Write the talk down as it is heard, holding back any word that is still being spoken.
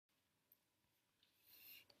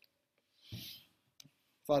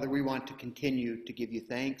Father, we want to continue to give you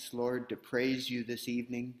thanks, Lord, to praise you this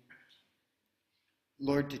evening.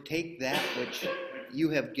 Lord, to take that which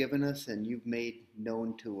you have given us and you've made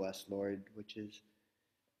known to us, Lord, which is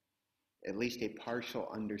at least a partial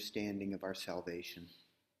understanding of our salvation,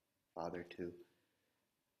 Father, to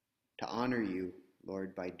honor you,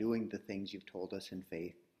 Lord, by doing the things you've told us in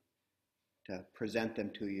faith, to present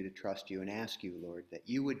them to you, to trust you, and ask you, Lord, that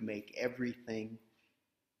you would make everything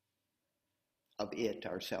of it,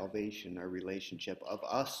 our salvation, our relationship, of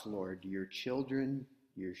us, Lord, your children,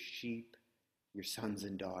 your sheep, your sons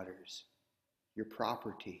and daughters, your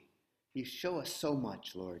property. You show us so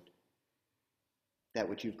much, Lord, that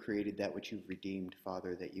which you've created, that which you've redeemed,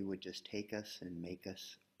 Father, that you would just take us and make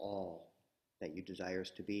us all that you desire us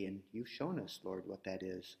to be. And you've shown us, Lord, what that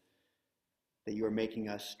is, that you are making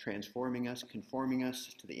us, transforming us, conforming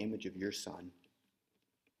us to the image of your Son.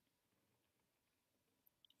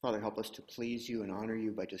 Father, help us to please you and honor you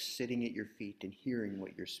by just sitting at your feet and hearing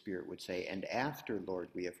what your Spirit would say. And after, Lord,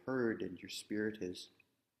 we have heard and your Spirit has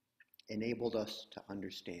enabled us to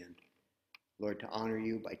understand, Lord, to honor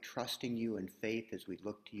you by trusting you in faith as we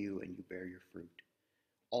look to you and you bear your fruit.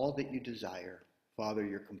 All that you desire, Father,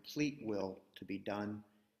 your complete will to be done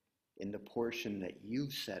in the portion that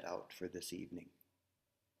you've set out for this evening.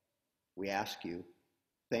 We ask you,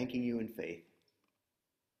 thanking you in faith,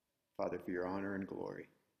 Father, for your honor and glory.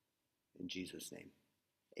 In Jesus' name,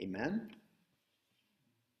 amen.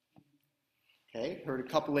 Okay, heard a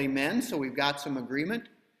couple amen, so we've got some agreement.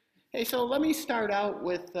 Hey, so let me start out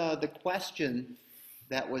with the question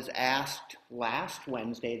that was asked last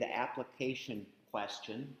Wednesday, the application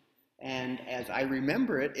question. And as I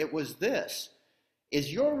remember it, it was this: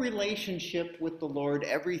 is your relationship with the Lord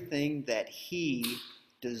everything that he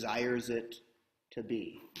desires it to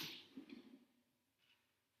be?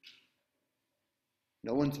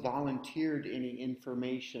 No one's volunteered any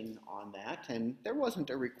information on that, and there wasn't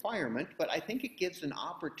a requirement, but I think it gives an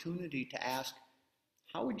opportunity to ask,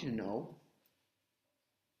 how would you know?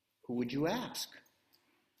 Who would you ask?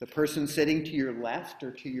 The person sitting to your left or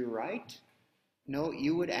to your right? No,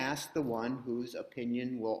 you would ask the one whose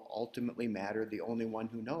opinion will ultimately matter, the only one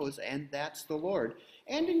who knows, and that's the Lord.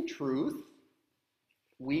 And in truth,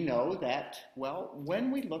 we know that, well, when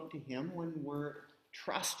we look to him, when we're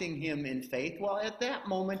trusting him in faith, well, at that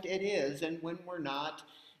moment it is, and when we're not,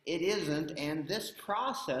 it isn't. And this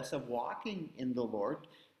process of walking in the Lord,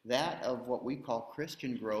 that of what we call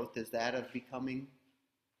Christian growth, is that of becoming,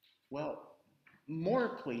 well, more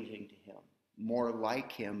pleasing to him, more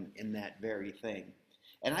like him in that very thing.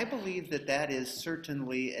 And I believe that that is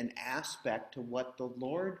certainly an aspect to what the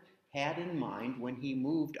Lord had in mind when he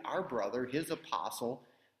moved our brother, his apostle,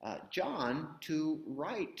 John, to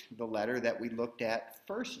write the letter that we looked at,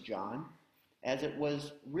 1 John, as it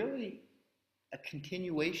was really a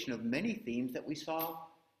continuation of many themes that we saw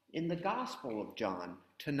in the Gospel of John.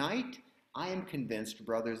 Tonight, I am convinced,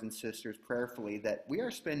 brothers and sisters, prayerfully, that we are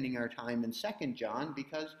spending our time in 2 John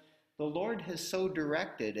because the Lord has so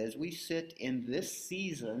directed as we sit in this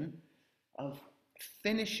season of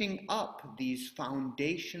finishing up these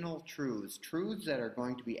foundational truths that are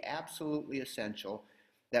going to be absolutely essential,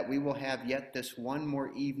 that we will have yet this one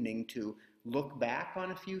more evening to look back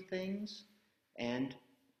on a few things and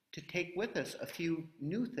to take with us a few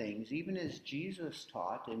new things, even as Jesus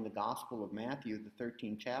taught in the Gospel of Matthew, the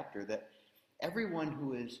 13th chapter, that everyone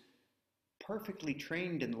who is perfectly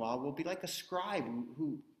trained in law will be like a scribe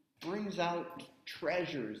who brings out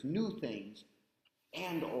treasures, new things,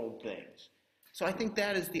 and old things. So I think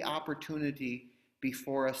that is the opportunity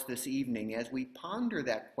before us this evening as we ponder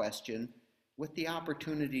that question, with the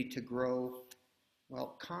opportunity to grow,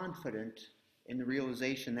 well, confident in the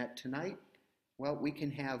realization that tonight, well, we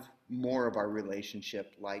can have more of our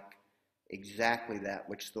relationship like exactly that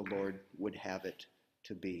which the Lord would have it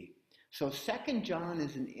to be. So 2 John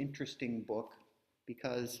is an interesting book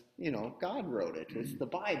because, God wrote it. It's the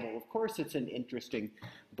Bible. Of course it's an interesting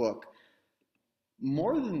book.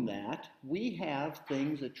 More than that, we have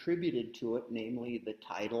things attributed to it, namely the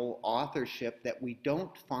title, authorship, that we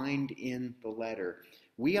don't find in the letter.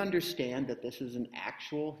 We understand that this is an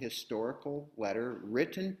actual historical letter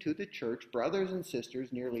written to the church, brothers and sisters,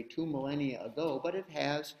 nearly 2 millennia ago, but it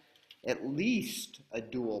has at least a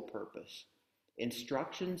dual purpose.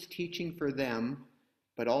 Instructions, teaching for them,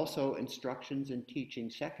 but also instructions and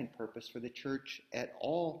teaching, second purpose, for the church at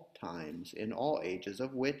all times, in all ages,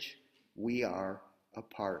 of which we are a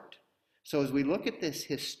part. So as we look at this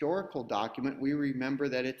historical document, we remember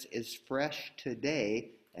that it's as fresh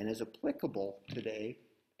today and as applicable today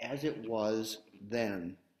as it was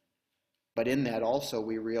then. But in that also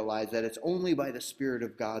we realize that it's only by the Spirit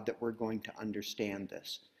of God that we're going to understand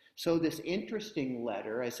this. So this interesting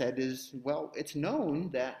letter, I said, is, well, it's known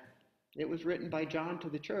that it was written by John to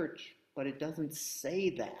the church, but it doesn't say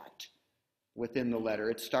that within the letter.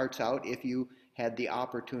 It starts out, if you had the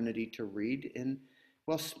opportunity to read, in,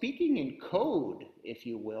 well, speaking in code, if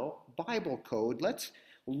you will, Bible code. Let's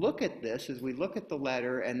look at this as we look at the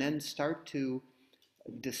letter and then start to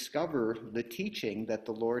discover the teaching that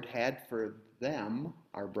the Lord had for them,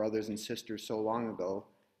 our brothers and sisters, so long ago,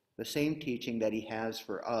 the same teaching that he has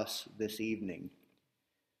for us this evening.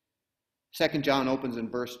 2 John opens in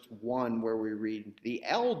verse 1 where we read, "The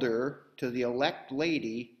elder to the elect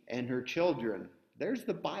lady and her children." There's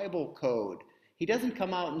the Bible code. He doesn't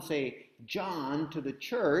come out and say, John to the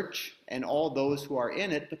church and all those who are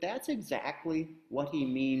in it, but that's exactly what he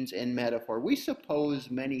means in metaphor. We suppose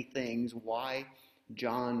many things why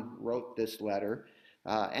John wrote this letter,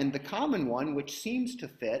 and the common one, which seems to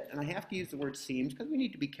fit, and I have to use the word seems because we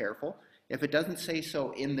need to be careful. If it doesn't say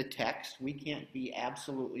so in the text, we can't be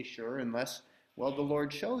absolutely sure unless, well, the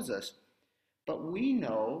Lord shows us. But we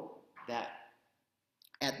know that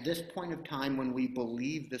at this point of time when we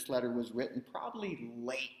believe this letter was written, probably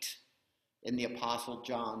late in the Apostle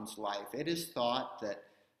John's life. It is thought that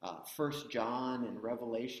 1 John and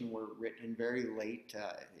Revelation were written very late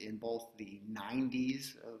in both the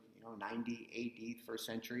 90s of 90 AD, first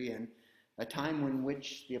century, and a time in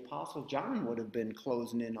which the Apostle John would have been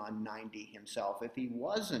closing in on 90 himself if he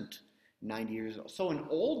wasn't 90 years old. So an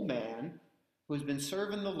old man who's been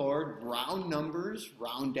serving the Lord, round numbers,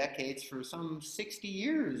 round decades, for some 60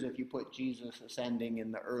 years if you put Jesus ascending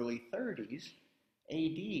in the early 30s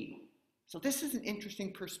AD. So this is an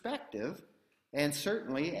interesting perspective, and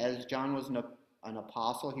certainly as John was an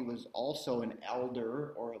apostle, he was also an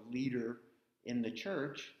elder or a leader in the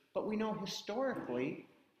church, but we know historically,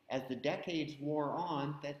 as the decades wore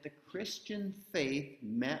on, that the Christian faith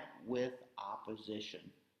met with opposition.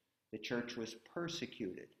 The church was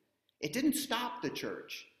persecuted. It didn't stop the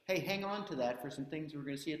church. Hey, hang on to that for some things we're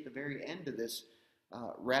going to see at the very end of this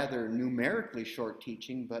rather numerically short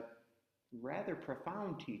teaching, but rather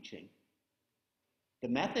profound teaching. The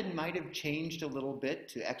method might have changed a little bit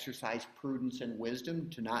to exercise prudence and wisdom,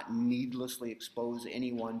 to not needlessly expose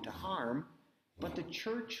anyone to harm, but the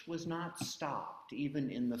church was not stopped, even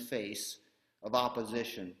in the face of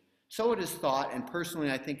opposition. So it is thought, and personally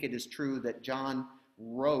I think it is true, that John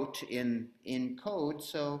wrote in code,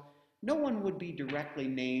 so no one would be directly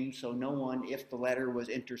named, so no one, if the letter was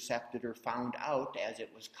intercepted or found out as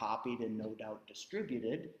it was copied and no doubt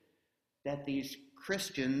distributed, that these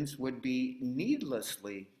Christians would be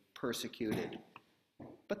needlessly persecuted.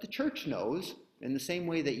 But the church knows, in the same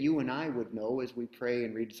way that you and I would know as we pray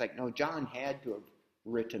and read. It's like, no, John had to have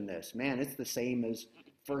written this. Man, it's the same as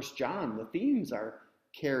 1 John. The themes are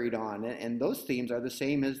carried on, and those themes are the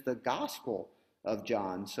same as the Gospel of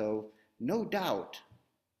John. So no doubt,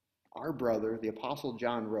 our brother, the Apostle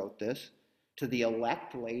John, wrote this to the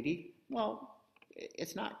elect lady. Well,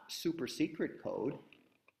 it's not super secret code.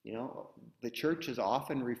 The church is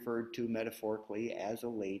often referred to metaphorically as a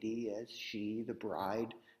lady, as she, the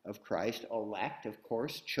bride of Christ, elect, of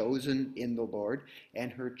course, chosen in the Lord,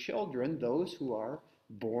 and her children, those who are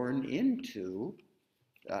born into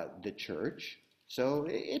the church. So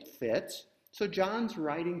it fits. So John's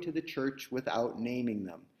writing to the church without naming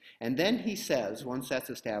them. And then he says, once that's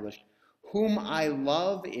established, whom I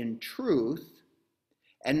love in truth,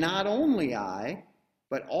 and not only I,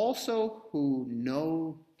 but also who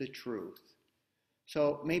know the truth.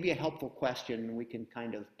 So maybe a helpful question, we can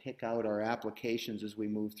kind of pick out our applications as we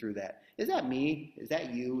move through that. Is that me? Is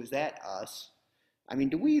that you? Is that us? I mean,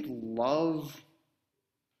 do we love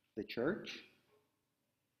the church?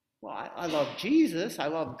 Well, I love Jesus. I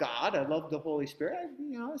love God. I love the Holy Spirit.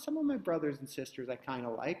 Some of my brothers and sisters I kind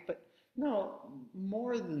of like, but no,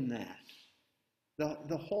 more than that.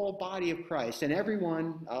 The whole body of Christ. And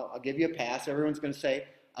everyone, I'll give you a pass, everyone's going to say,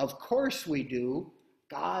 of course we do.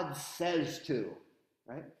 God says to,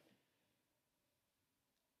 right?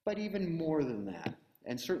 But even more than that,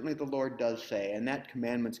 and certainly the Lord does say, and that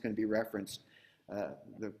commandment's going to be referenced,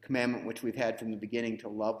 the commandment which we've had from the beginning to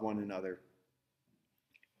love one another.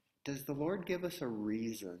 Does the Lord give us a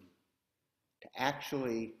reason to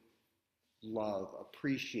actually love,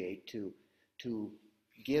 appreciate, to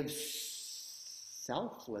give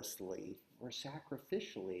selflessly or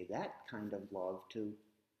sacrificially that kind of love to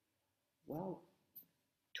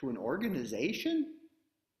an organization,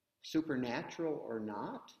 supernatural or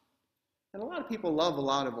not? And a lot of people love a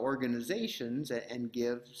lot of organizations and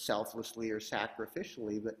give selflessly or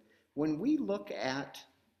sacrificially, but when we look at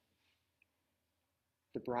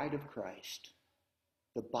the bride of Christ,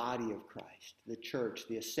 the body of Christ, the church,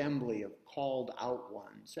 the assembly of called out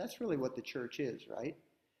ones. That's really what the church is, right?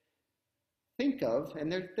 Think of,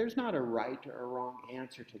 and there's not a right or a wrong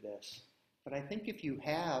answer to this, but I think if you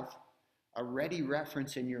have a ready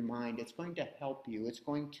reference in your mind, it's going to help you. It's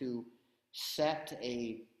going to set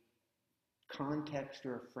a context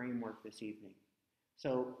or a framework this evening.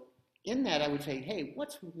 So in that, I would say, hey,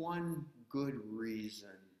 what's one good reason?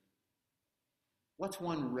 What's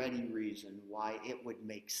one ready reason why it would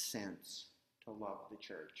make sense to love the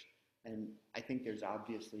church? And I think there's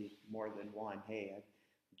obviously more than one. Hey,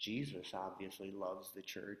 Jesus obviously loves the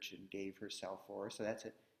church and gave herself for us, so that's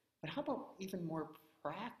it. But how about even more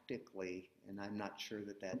practically, and I'm not sure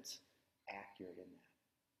that that's accurate in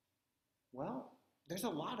that. Well, there's a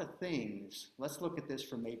lot of things. Let's look at this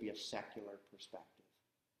from maybe a secular perspective.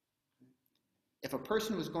 If a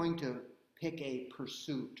person was going to pick a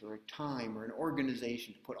pursuit or a time or an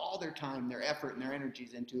organization to put all their time, their effort, and their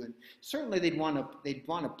energies into, and certainly they'd want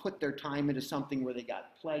to put their time into something where they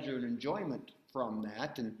got pleasure and enjoyment from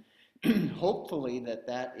that, and hopefully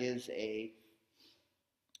that is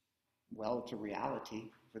it's a reality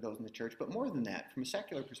for those in the church. But more than that, from a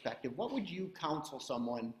secular perspective, what would you counsel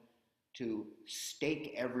someone to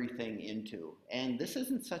stake everything into? And this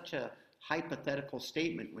isn't such a hypothetical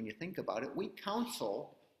statement when you think about it. We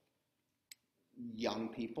counsel young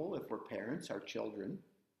people, if we're parents, our children,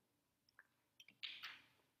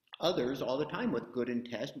 others all the time with good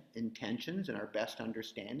intentions and our best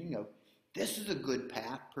understanding of this is a good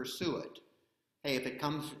path, pursue it. Hey, if it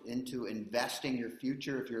comes into investing your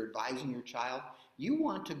future, if you're advising your child, you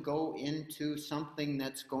want to go into something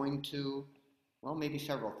that's going to, well, maybe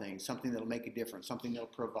several things, something that'll make a difference, something that'll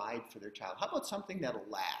provide for their child. How about something that'll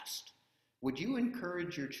last? Would you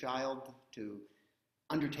encourage your child to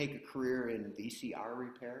undertake a career in VCR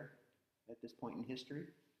repair at this point in history?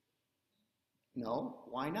 No,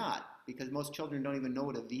 why not? Because most children don't even know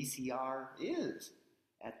what a VCR is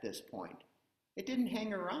at this point. It didn't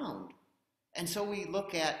hang around. And so we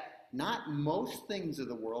look at not most things of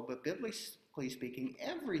the world, but biblically speaking,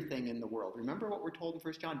 everything in the world. Remember what we're told in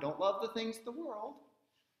 1 John, don't love the things of the world,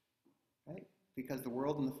 right? Because the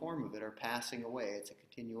world and the form of it are passing away. It's a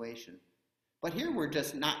continuation. But here we're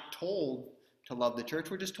just not told to love the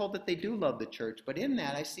church. We're just told that they do love the church. But in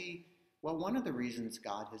that I see, well, one of the reasons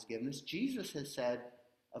God has given us, Jesus has said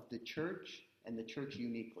of the church, and the church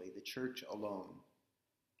uniquely, the church alone,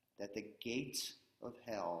 that the gates of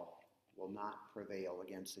hell will not prevail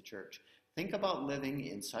against the church. Think about living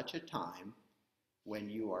in such a time when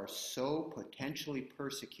you are so potentially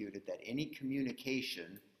persecuted that any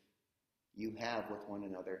communication you have with one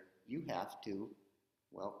another, you have to,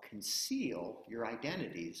 well, conceal your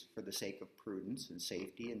identities for the sake of prudence and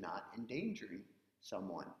safety and not endangering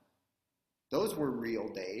someone. Those were real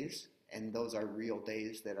days, and those are real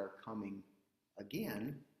days that are coming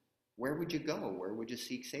again. Where would you go? Where would you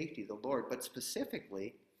seek safety? The Lord. But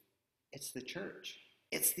specifically, it's the church.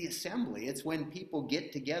 It's the assembly. It's when people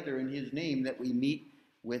get together in his name that we meet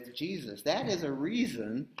with Jesus. That is a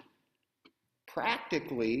reason,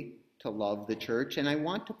 practically, to love the church. And I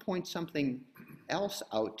want to point something else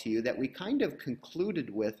out to you that we kind of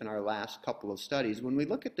concluded with in our last couple of studies. When we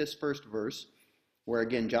look at this first verse, where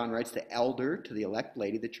again John writes, the elder to the elect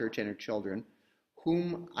lady, the church and her children,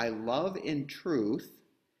 whom I love in truth,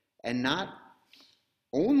 and not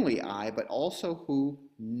only I, but also who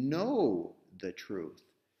know the truth.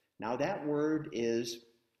 Now that word is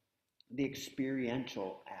the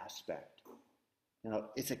experiential aspect. Now,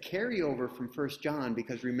 it's a carryover from 1 John,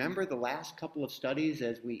 because remember the last couple of studies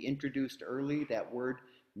as we introduced early that word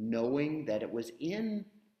knowing, that it was in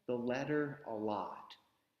the letter a lot.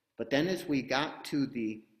 But then as we got to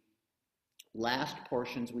the last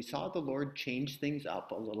portions, we saw the Lord change things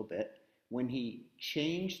up a little bit when he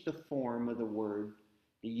changed the form of the word,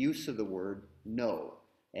 the use of the word know.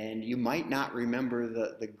 And you might not remember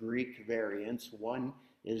the Greek variants. One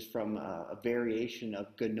is from a variation of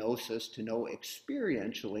gnosis, to know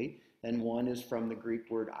experientially, and one is from the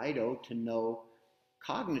Greek word eido, to know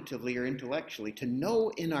cognitively or intellectually, to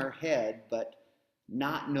know in our head, but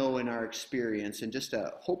not know in our experience. And just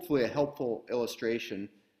hopefully a helpful illustration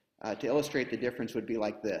to illustrate the difference would be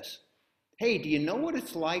like this. Hey, do you know what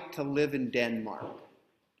it's like to live in Denmark?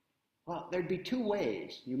 Well, there'd be two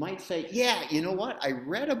ways. You might say, yeah, you know what? I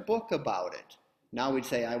read a book about it. Now we'd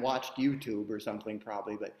say I watched YouTube or something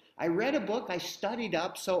probably, but I read a book, I studied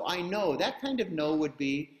up, so I know. That kind of know would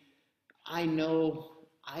be, I know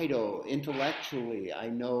eido, intellectually, I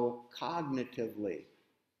know cognitively.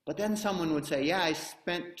 But then someone would say, yeah, I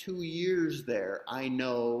spent 2 years there. I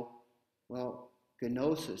know, well,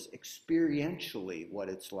 gnosis, experientially what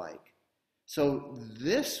it's like. So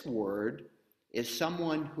this word is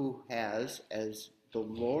someone who has, as the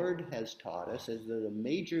Lord has taught us, as the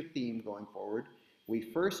major theme going forward, we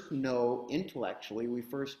first know intellectually, we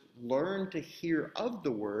first learn to hear of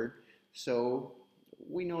the word, so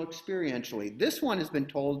we know experientially. This one has been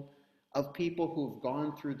told of people who've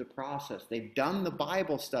gone through the process. They've done the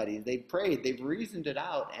Bible studies, they've prayed, they've reasoned it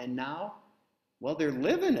out, and now, well, they're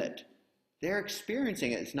living it. They're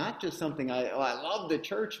experiencing it. It's not just something, I love the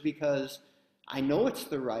church because I know it's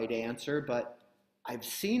the right answer, but I've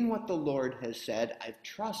seen what the Lord has said. I've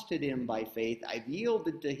trusted him by faith. I've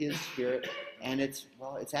yielded to his Spirit, and it's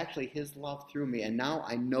actually his love through me. And now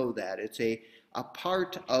I know that. It's a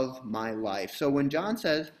part of my life. So when John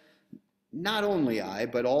says, not only I,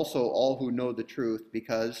 but also all who know the truth,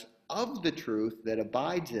 because of the truth that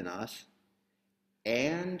abides in us,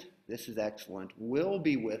 and, this is excellent, will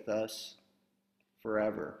be with us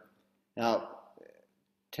forever. Now,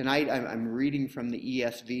 tonight I'm reading from the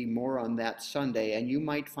ESV, more on that Sunday, and you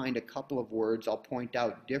might find a couple of words I'll point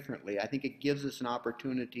out differently. I think it gives us an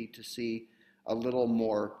opportunity to see a little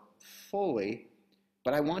more fully,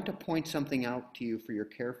 but I want to point something out to you for your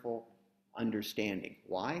careful understanding.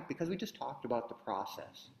 Why? Because we just talked about the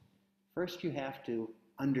process. First, you have to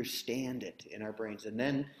understand it in our brains, and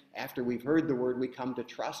then after we've heard the word, we come to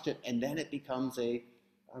trust it, and then it becomes a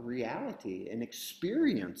reality, an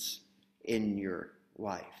experience in your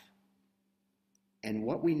life. And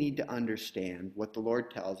what we need to understand, what the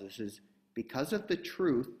Lord tells us, is because of the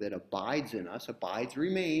truth that abides in us, abides,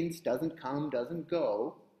 remains, doesn't come, doesn't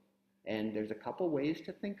go, and there's a couple ways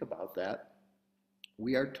to think about that.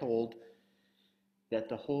 We are told that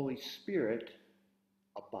the Holy Spirit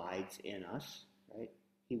abides in us, right?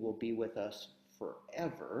 He will be with us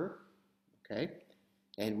forever, okay?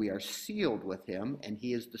 And we are sealed with him, and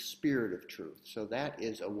he is the Spirit of truth. So that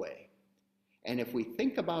is a way. And if we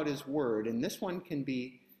think about his word, and this one can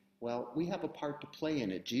be, well, we have a part to play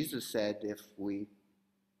in it. Jesus said, if we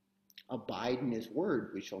abide in his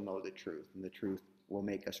word, we shall know the truth, and the truth will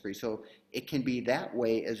make us free. So it can be that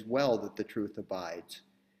way as well that the truth abides.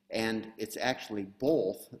 And it's actually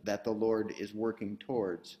both that the Lord is working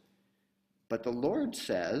towards. But the Lord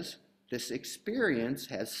says this experience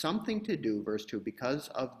has something to do, verse 2, because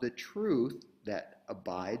of the truth that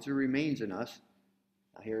abides or remains in us.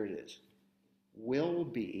 Now here it is. Will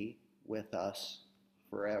be with us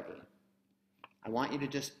forever. I want you to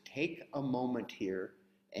just take a moment here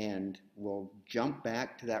and we'll jump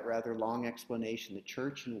back to that rather long explanation, the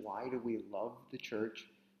church and why do we love the church?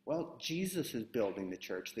 Well, Jesus is building the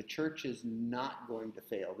church. The church is not going to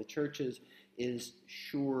fail. The church is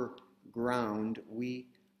sure ground. We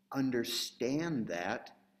understand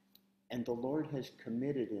that, and the Lord has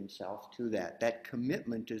committed himself to that. That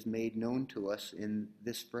commitment is made known to us in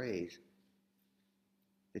this phrase.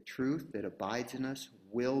 The truth that abides in us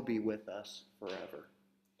will be with us forever.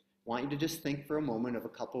 I want you to just think for a moment of a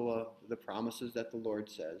couple of the promises that the Lord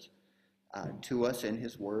says to us in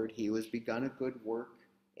his word. He who has begun a good work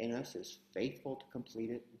in us is faithful to complete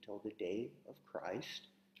it until the day of Christ.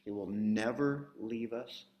 He will never leave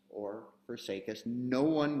us or forsake us. No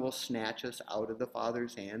one will snatch us out of the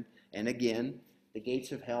Father's hand. And again, the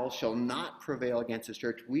gates of hell shall not prevail against his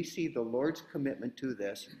church. We see the Lord's commitment to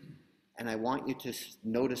this, and I want you to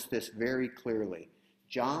notice this very clearly.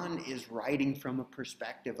 John is writing from a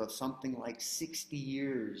perspective of something like 60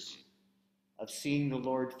 years of seeing the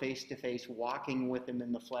Lord face to face, walking with him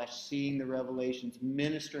in the flesh, seeing the revelations,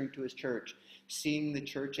 ministering to his church, seeing the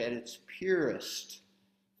church at its purest,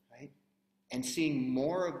 right? And seeing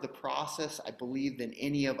more of the process, I believe, than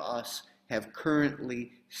any of us have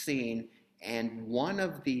currently seen. And one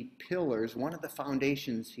of the pillars, one of the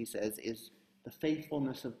foundations, he says, is the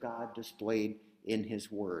faithfulness of God displayed in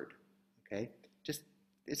his word, okay?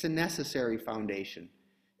 It's a necessary foundation.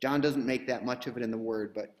 John doesn't make that much of it in the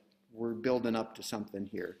word, but we're building up to something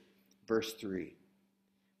here. Verse 3.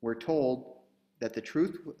 We're told that the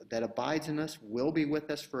truth that abides in us will be with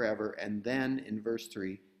us forever. And then in verse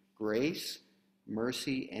 3, grace,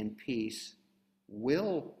 mercy, and peace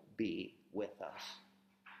will be with us.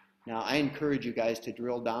 Now, I encourage you guys to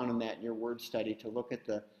drill down on that in your word study, to look at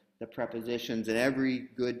the prepositions, and every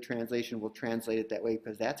good translation will translate it that way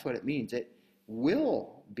because that's what it means. It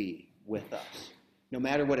will be with us. No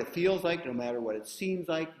matter what it feels like, no matter what it seems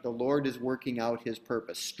like, the Lord is working out his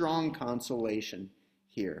purpose. Strong consolation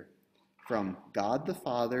here from God the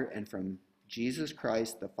Father and from Jesus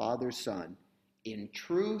Christ, the Father's Son, in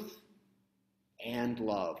truth and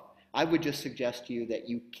love. I would just suggest to you that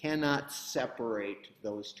you cannot separate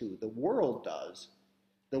those two. The world does.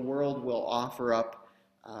 The world will offer up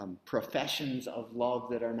professions of love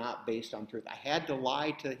that are not based on truth. I had to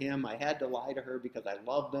lie to him, I had to lie to her because I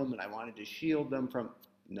loved them and I wanted to shield them from...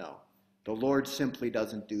 No, the Lord simply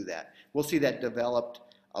doesn't do that. We'll see that developed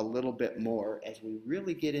a little bit more as we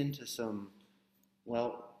really get into some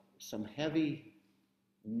heavy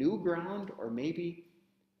new ground, or maybe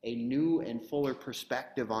a new and fuller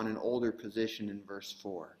perspective on an older position in verse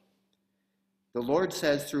 4. The Lord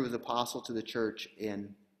says through his apostle to the church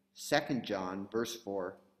in 2 John, verse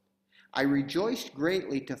 4, I rejoiced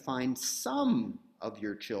greatly to find some of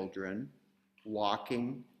your children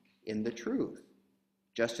walking in the truth,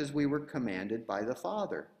 just as we were commanded by the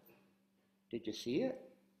Father. Did you see it?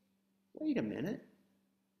 Wait a minute.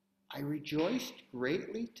 I rejoiced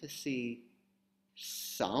greatly to see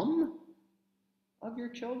some of your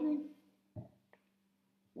children?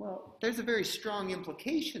 Well, there's a very strong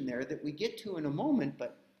implication there that we get to in a moment,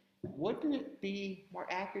 but wouldn't it be more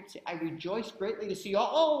accurate to say, I rejoice greatly to see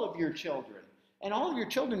all of your children? And all of your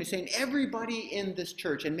children is saying everybody in this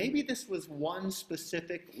church. And maybe this was one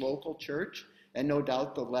specific local church, and no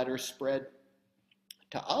doubt the letter spread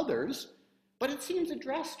to others, but it seems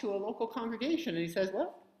addressed to a local congregation. And he says,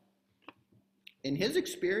 well, in his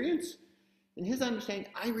experience, in his understanding,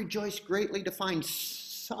 I rejoice greatly to find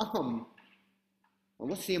some. Well,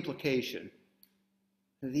 what's the implication?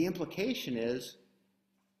 The implication is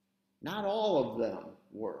not all of them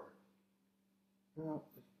were. Well,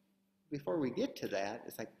 before we get to that,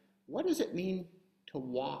 it's like, what does it mean to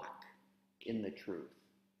walk in the truth?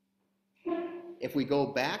 If we go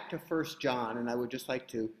back to 1 John, and I would just like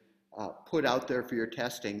to put out there for your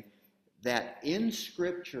testing, that in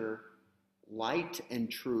Scripture, light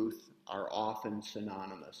and truth are often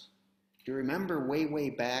synonymous. Do you remember way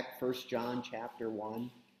back, 1 John chapter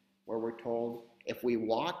 1, where we're told, if we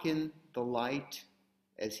walk in the light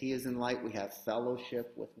as he is in light, we have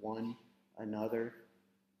fellowship with one another?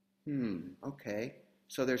 Okay.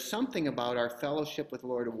 So there's something about our fellowship with the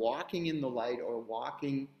Lord, walking in the light or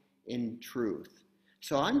walking in truth.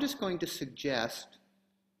 So I'm just going to suggest,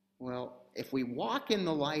 well, if we walk in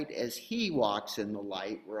the light as he walks in the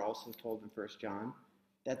light, we're also told in 1 John,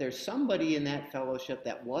 that there's somebody in that fellowship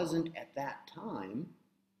that wasn't at that time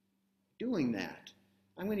doing that.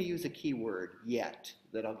 I'm going to use a key word, yet,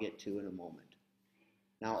 that I'll get to in a moment.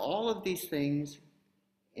 Now, all of these things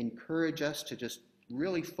encourage us to just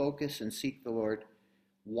really focus and seek the Lord.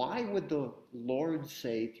 Why would the Lord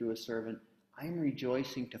say through a servant, I'm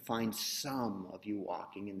rejoicing to find some of you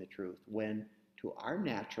walking in the truth, when to our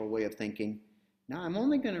natural way of thinking, now I'm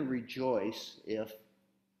only going to rejoice if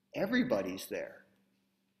everybody's there.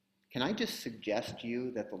 Can I just suggest to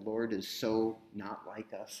you that the Lord is so not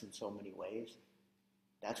like us in so many ways?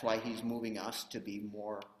 That's why he's moving us to be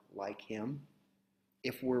more like him.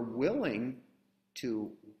 If we're willing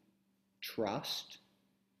to trust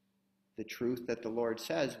the truth that the Lord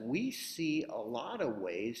says, we see a lot of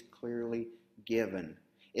ways clearly given.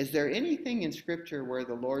 Is there anything in Scripture where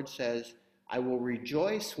the Lord says, I will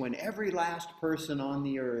rejoice when every last person on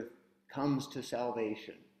the earth comes to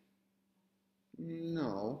salvation?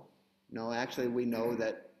 No, actually we know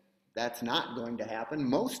that that's not going to happen.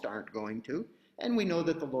 Most aren't going to. And we know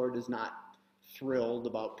that the Lord is not thrilled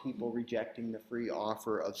about people rejecting the free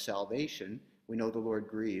offer of salvation. We know the Lord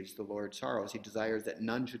grieves, the Lord sorrows. He desires that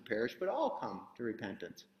none should perish, but all come to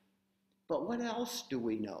repentance. But what else do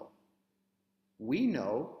we know? We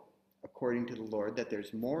know, according to the Lord, that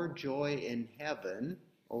there's more joy in heaven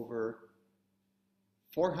over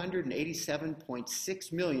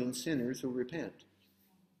 487.6 million sinners who repent.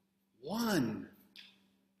 One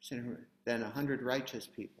sinner than 100 righteous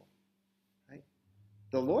people. Right?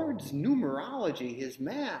 The Lord's numerology, his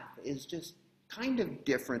math, is just kind of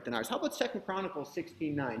different than ours. How about 2 Chronicles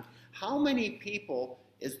 16:9? How many people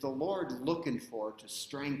is the Lord looking for to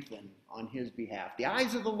strengthen on his behalf? The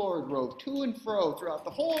eyes of the Lord rove to and fro throughout the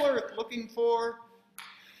whole earth looking for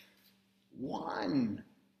one.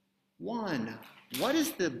 What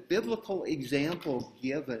is the biblical example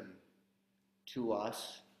given to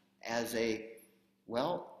us as a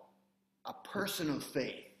person of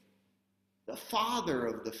faith? The father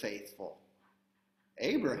of the faithful,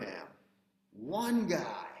 Abraham. One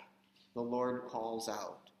guy the Lord calls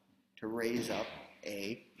out to raise up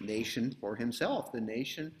a nation for himself, the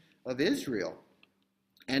nation of Israel.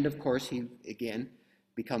 And of course, he again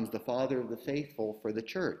becomes the father of the faithful for the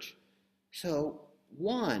church. So,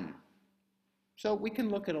 one. So we can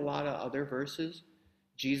look at a lot of other verses.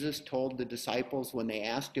 Jesus told the disciples when they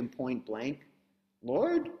asked him point blank,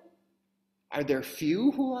 Lord, are there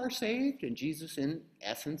few who are saved? And Jesus, in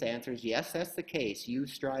essence, answers, yes, that's the case. You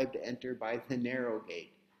strive to enter by the narrow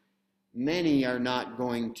gate. Many are not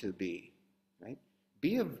going to be. Right?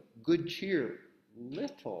 Be of good cheer,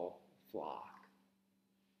 little flock.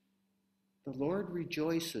 The Lord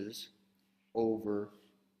rejoices over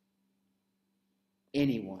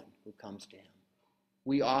anyone who comes to him.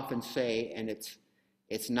 We often say, and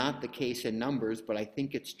it's not the case in numbers, but I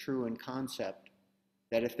think it's true in concept,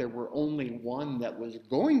 that if there were only one that was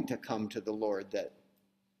going to come to the Lord, that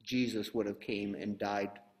Jesus would have came and died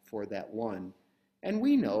for that one. And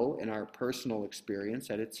we know in our personal experience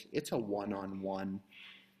that it's a one-on-one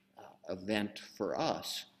event for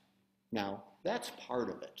us. Now, that's part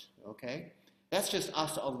of it, okay? That's just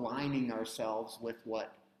us aligning ourselves with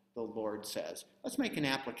what the Lord says. Let's make an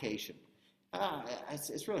application.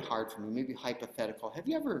 It's really hard for me, maybe hypothetical. Have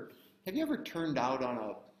you ever turned out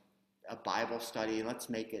on a Bible study? Let's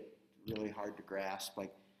make it really hard to grasp.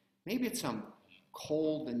 Like maybe it's some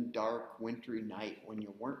cold and dark wintry night when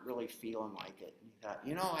you weren't really feeling like it. And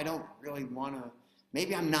you thought, I don't really want to,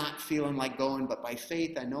 maybe I'm not feeling like going, but by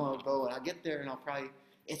faith I know I'll go and I'll get there and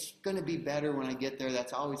it's going to be better when I get there.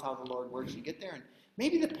 That's always how the Lord works. You get there and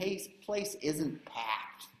maybe the place isn't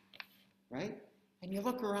packed, right? And you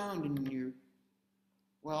look around and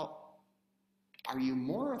are you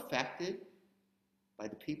more affected by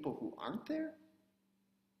the people who aren't there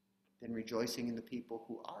than rejoicing in the people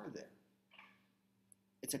who are there?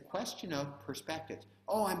 It's a question of perspective.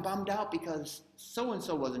 Oh, I'm bummed out because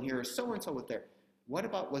so-and-so wasn't here or so-and-so was there. What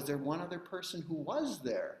about, was there one other person who was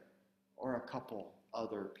there or a couple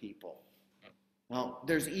other people? Well,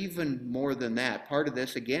 there's even more than that. Part of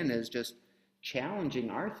this, again, is just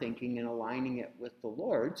challenging our thinking and aligning it with the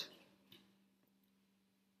Lord's.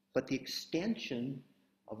 But the extension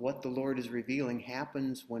of what the Lord is revealing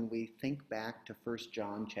happens when we think back to 1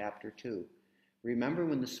 John chapter 2. Remember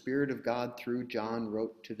when the Spirit of God through John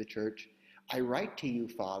wrote to the church, I write to you,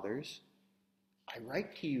 fathers, I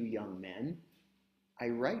write to you, young men, I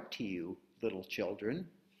write to you, little children.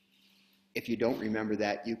 If you don't remember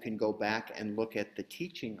that, you can go back and look at the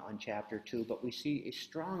teaching on chapter 2, but we see a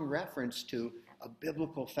strong reference to a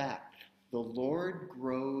biblical fact. The Lord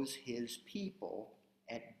grows his people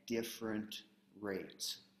at different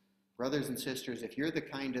rates. Brothers and sisters, if you're the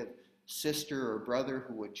kind of sister or brother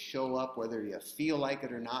who would show up whether you feel like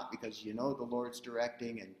it or not because you know the Lord's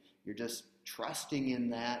directing and you're just trusting in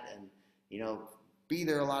that and, be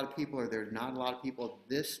there a lot of people or there's not a lot of people,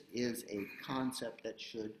 this is a concept that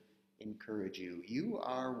should encourage you. You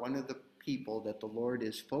are one of the people that the Lord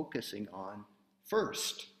is focusing on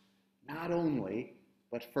first. Not only,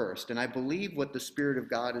 but first. And I believe what the Spirit of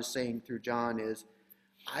God is saying through John is,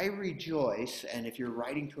 I rejoice, and if you're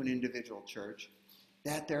writing to an individual church,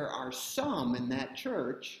 that there are some in that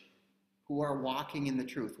church who are walking in the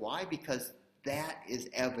truth. Why? Because that is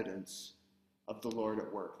evidence of the Lord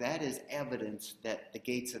at work. That is evidence that the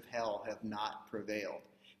gates of hell have not prevailed.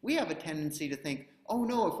 We have a tendency to think, oh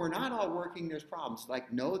no, if we're not all working, there's problems.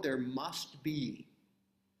 Like, no, there must be.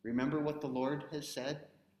 Remember what the Lord has said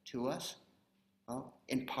to us? Well,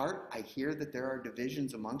 in part, I hear that there are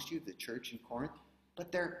divisions amongst you, the church in Corinth,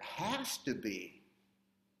 but there has to be,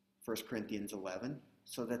 1 Corinthians 11,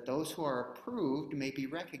 so that those who are approved may be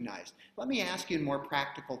recognized. Let me ask you in more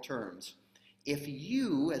practical terms. If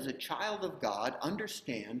you, as a child of God,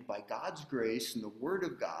 understand by God's grace and the Word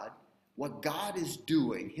of God, what God is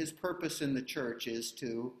doing, his purpose in the church is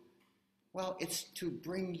it's to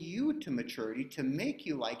bring you to maturity, to make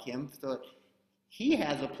you like him, so that he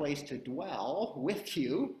has a place to dwell with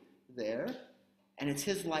you there, and it's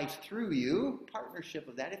his life through you, partnership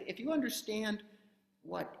of that. If you understand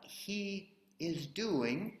what he is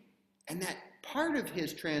doing, and that part of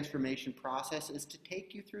his transformation process is to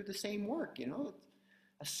take you through the same work.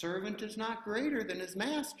 A servant is not greater than his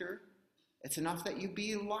master. It's enough that you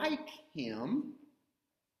be like him.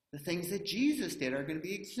 The things that Jesus did are going to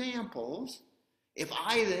be examples. If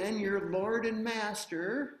I then, your Lord and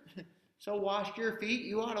Master, so washed your feet,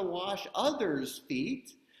 you ought to wash others'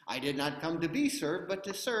 feet. I did not come to be served, but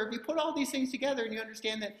to serve. You put all these things together and you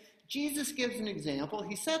understand that Jesus gives an example.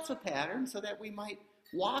 He sets a pattern so that we might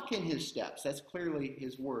walk in his steps. That's clearly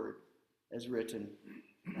his word as written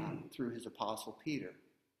through his apostle Peter.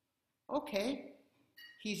 Okay,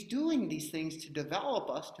 he's doing these things to develop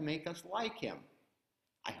us, to make us like him.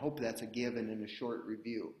 I hope that's a given in a short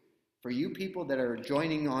review. For you people that are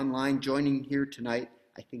joining online, joining here tonight,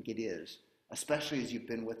 I think it is, especially as you've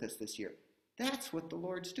been with us this year. That's what the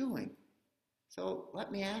Lord's doing. So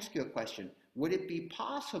let me ask you a question. Would it be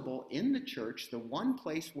possible in the church, the one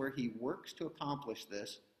place where he works to accomplish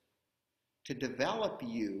this, to develop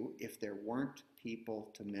you if there weren't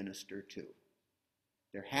people to minister to?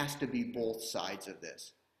 There has to be both sides of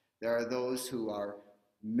this. There are those who are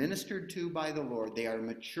ministered to by the Lord. They are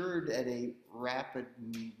matured at a rapid,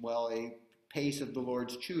 a pace of the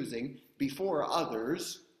Lord's choosing before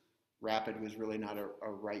others. Rapid was really not a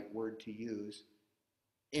right word to use.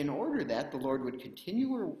 In order that the Lord would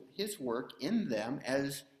continue his work in them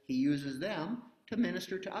as he uses them to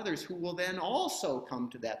minister to others who will then also come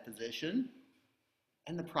to that position,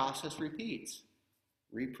 and the process repeats,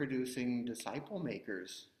 reproducing disciple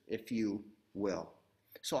makers, if you will.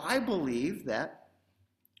 So I believe that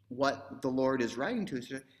what the Lord is writing to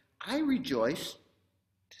us, I rejoice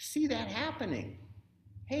to see that happening.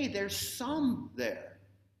 Hey, there's some there,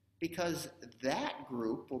 because that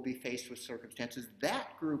group will be faced with circumstances.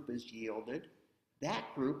 That group is yielded. That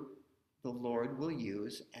group the Lord will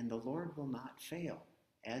use, and the Lord will not fail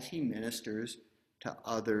as he ministers to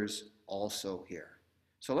others also here.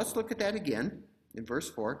 So let's look at that again in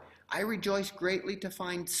verse 4. I rejoice greatly to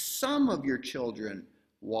find some of your children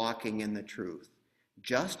walking in the truth,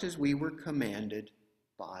 just as we were commanded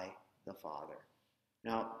by the Father.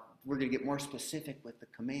 Now, we're going to get more specific with the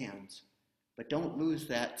commands, but don't lose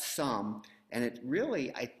that some. And it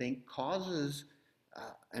really, I think, causes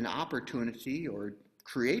an opportunity, or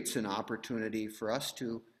creates an opportunity for us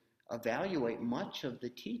to evaluate much of the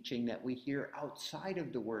teaching that we hear outside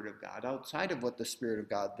of the Word of God, outside of what the Spirit of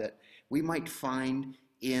God, that we might find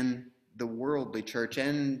in the worldly church.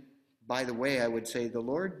 And by the way, I would say the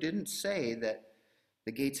Lord didn't say that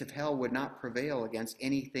the gates of hell would not prevail against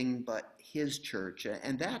anything but his church.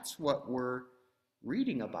 And that's what we're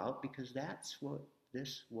reading about, because that's what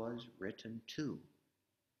this was written to.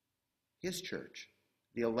 His church,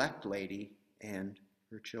 the elect lady and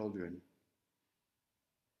her children.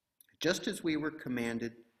 Just as we were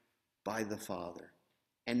commanded by the Father.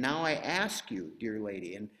 And now I ask you, dear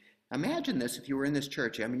lady, and imagine this if you were in this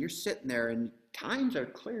church. I mean, you're sitting there and times are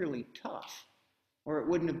clearly tough, or it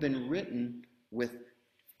wouldn't have been written with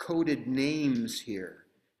coded names here.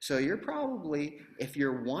 So you're probably, if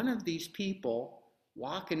you're one of these people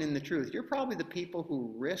walking in the truth, you're probably the people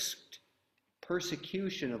who risked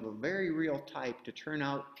persecution of a very real type to turn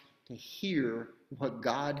out to hear what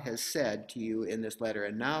God has said to you in this letter.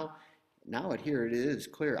 And now here it is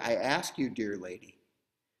clear. I ask you, dear lady,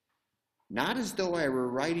 not as though I were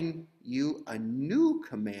writing you a new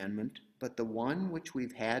commandment, but the one which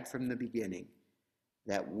we've had from the beginning,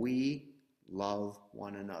 that we love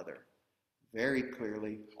one another. Very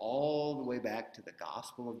clearly, all the way back to the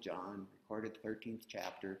Gospel of John, recorded 13th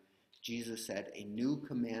chapter, Jesus said, a new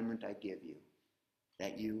commandment I give you,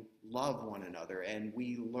 that you love one another. And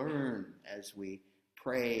we learn as we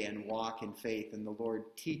pray and walk in faith, and the Lord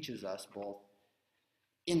teaches us both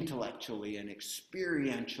intellectually and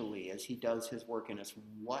experientially as he does his work in us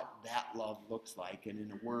what that love looks like. And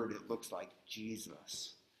in a word, it looks like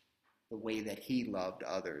Jesus, the way that he loved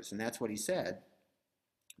others. And that's what he said,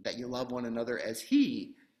 that you love one another as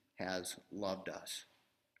he has loved us.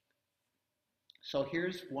 So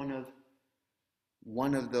here's one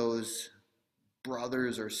of those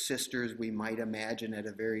brothers or sisters we might imagine at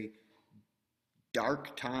a very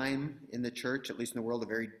dark time in the church, at least in the world, a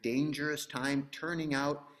very dangerous time, turning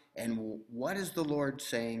out. And what is the Lord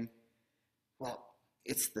saying? Well,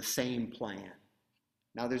 it's the same plan.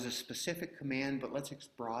 Now, there's a specific command, but let's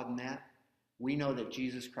broaden that. We know that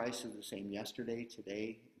Jesus Christ is the same yesterday,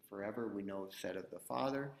 today, and forever. We know it's said of the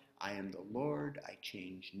Father, I am the Lord, I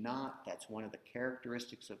change not. That's one of the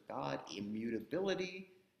characteristics of God. Immutability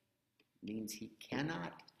means he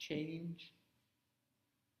cannot change.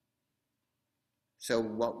 So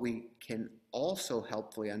what we can also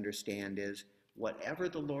helpfully understand is whatever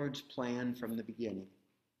the Lord's plan from the beginning,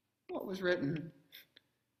 what was written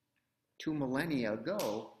 2 millennia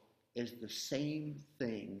ago, is the same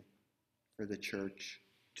thing for the church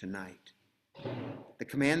tonight. The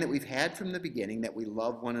command that we've had from the beginning, that we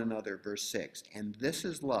love one another, verse 6. And this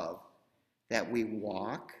is love, that we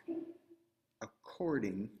walk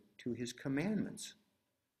according to his commandments.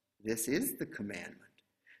 This is the commandment,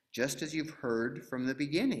 just as you've heard from the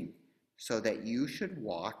beginning, so that you should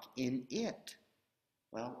walk in it.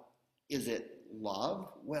 Well, is it love?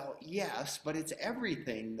 Well, yes, but it's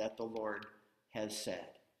everything that the Lord has said.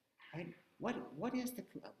 Right? What do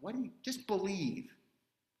you just believe?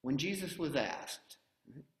 When Jesus was asked,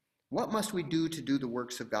 right, what must we do to do the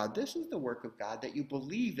works of God? This is the work of God, that you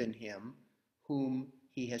believe in him whom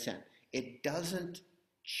he has sent. It doesn't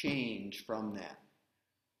change from that.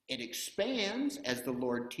 It expands as the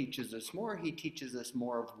Lord teaches us more. He teaches us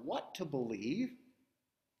more of what to believe,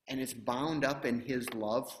 and it's bound up in his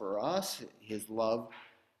love for us, his love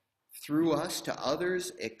through us to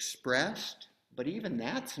others expressed. But even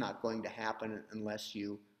that's not going to happen unless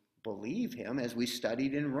you believe him, as we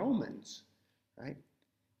studied in Romans, right?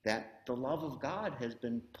 that the love of God has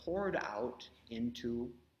been poured out into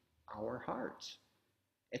our hearts.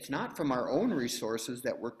 It's not from our own resources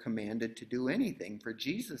that we're commanded to do anything, for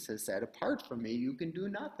Jesus has said, apart from me, you can do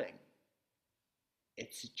nothing.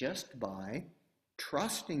 It's just by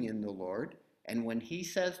trusting in the Lord, and when he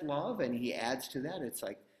says love and he adds to that, it's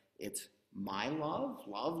like, it's my love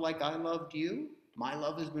like I loved you, my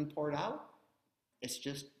love has been poured out. It's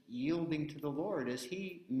just yielding to the Lord as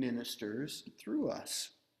he ministers through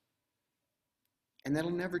us. And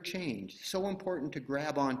that'll never change. So important to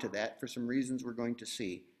grab onto that for some reasons we're going to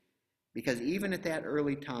see. Because even at that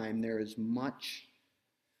early time, there was much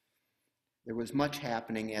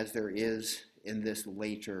happening as there is in this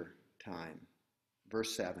later time.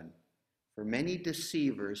 Verse 7, for many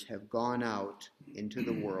deceivers have gone out into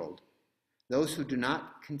the world, those who do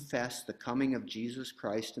not confess the coming of Jesus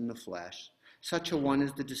Christ in the flesh. Such a one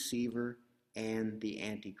is the deceiver and the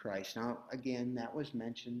Antichrist. Now, again, that was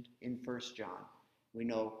mentioned in 1 John. We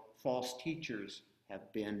know false teachers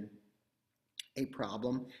have been a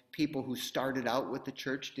problem. People who started out with the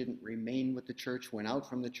church didn't remain with the church, went out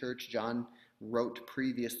from the church. John wrote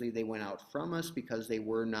previously, they went out from us because they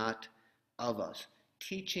were not of us.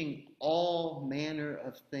 Teaching all manner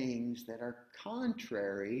of things that are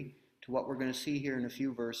contrary to what we're going to see here in a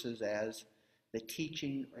few verses as the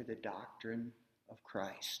teaching or the doctrine of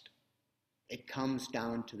Christ. It comes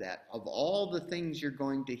down to that. Of all the things you're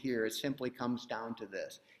going to hear, it simply comes down to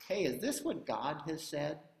this. Hey, is this what God has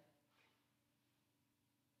said?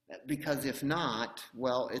 Because if not,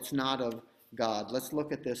 well, it's not of God. Let's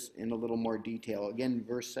look at this in a little more detail. Again,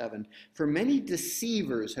 verse 7. For many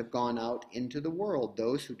deceivers have gone out into the world,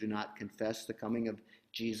 those who do not confess the coming of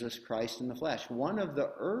Jesus Christ in the flesh. One of the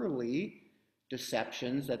early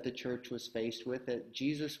deceptions that the church was faced with, that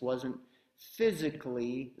Jesus wasn't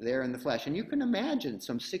physically there in the flesh. And you can imagine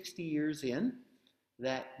some 60 years in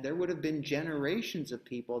that there would have been generations of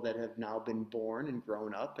people that have now been born and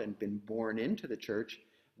grown up and been born into the church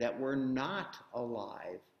that were not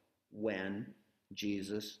alive when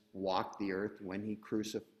Jesus walked the earth, when he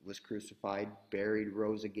was crucified, buried,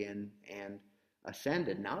 rose again, and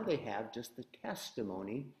ascended. Now they have just the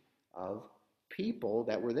testimony of people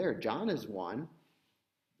that were there. John is one,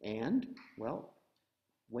 and, well,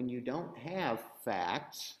 when you don't have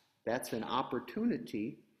facts, that's an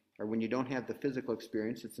opportunity, or when you don't have the physical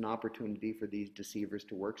experience, it's an opportunity for these deceivers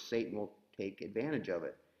to work. Satan will take advantage of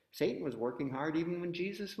it. Satan was working hard even when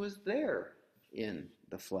Jesus was there in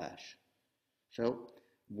the flesh. So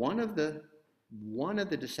one of the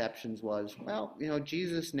deceptions was, well,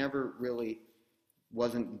 Jesus never really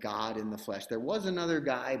wasn't God in the flesh. There was another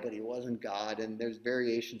guy, but he wasn't God, and there's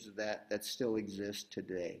variations of that still exist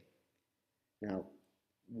today. Now,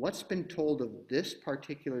 what's been told of this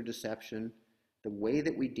particular deception, the way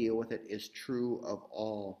that we deal with it is true of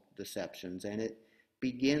all deceptions, and it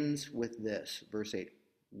begins with this, verse 8,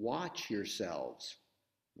 watch yourselves.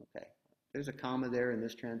 Okay, there's a comma there in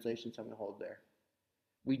this translation, so I'm going to hold there.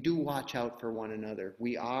 We do watch out for one another.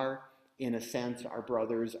 We are, in a sense, our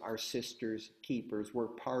brothers, our sisters, keepers. We're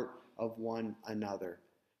part of one another.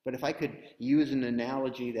 But if I could use an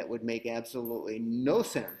analogy that would make absolutely no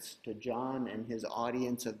sense to John and his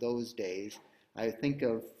audience of those days, I think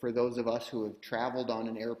of, for those of us who have traveled on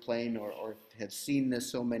an airplane or have seen this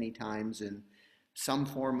so many times in some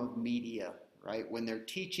form of media, right? When they're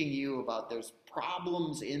teaching you about there's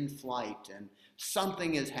problems in flight and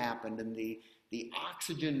something has happened and the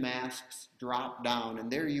oxygen masks drop down and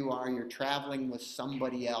there you are, you're traveling with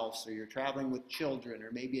somebody else, or you're traveling with children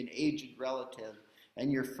or maybe an aged relative, and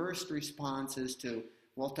your first response is to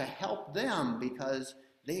help them because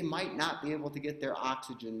they might not be able to get their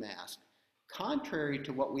oxygen mask. Contrary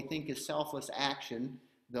to what we think is selfless action,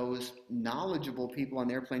 those knowledgeable people on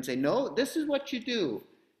the airplane say, no, this is what you do.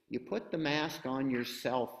 You put the mask on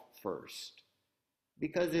yourself first.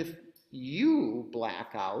 Because if you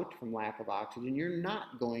black out from lack of oxygen, you're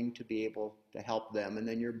not going to be able to help them, and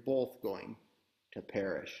then you're both going to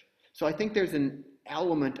perish. So I think there's an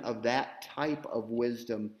element of that type of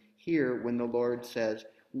wisdom here when the Lord says,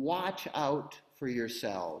 watch out for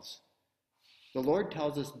yourselves. The Lord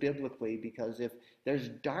tells us biblically, because if there's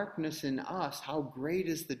darkness in us, how great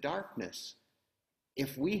is the darkness?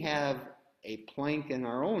 If we have a plank in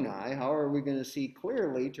our own eye, how are we going to see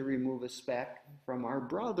clearly to remove a speck from our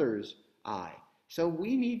brother's eye? So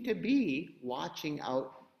we need to be watching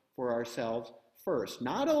out for ourselves first.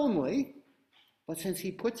 Not only, but since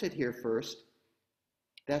he puts it here first,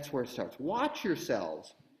 that's where it starts. Watch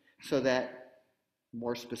yourselves so that,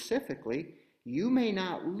 more specifically, you may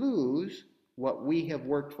not lose what we have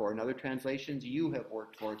worked for. In other translations, you have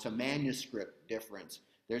worked for. It's a manuscript difference.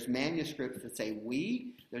 There's manuscripts that say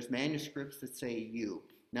we, there's manuscripts that say you.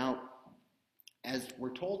 Now, as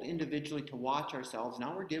we're told individually to watch ourselves,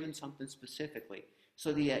 now we're given something specifically,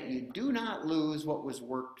 so that you do not lose what was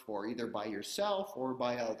worked for, either by yourself or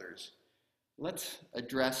by others. Let's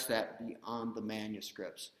address that beyond the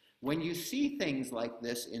manuscripts. When you see things like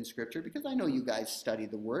this in Scripture, because I know you guys study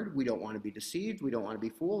the Word, we don't want to be deceived, we don't want to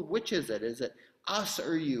be fooled. Which is it? Is it us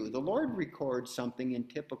or you? The Lord records something in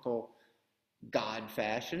typical God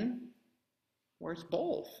fashion, or it's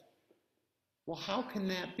both. Well, how can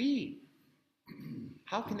that be?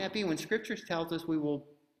 How can that be when Scripture tells us we will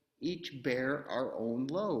each bear our own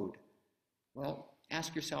load? Well,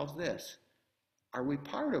 ask yourselves this. Are we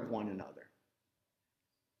part of one another?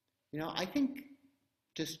 I think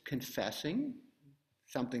just confessing,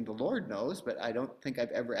 something the Lord knows, but I don't think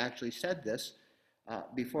I've ever actually said this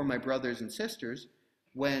before my brothers and sisters,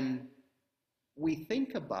 when we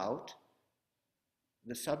think about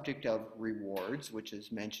the subject of rewards, which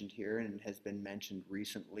is mentioned here and has been mentioned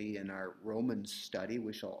recently in our Romans study,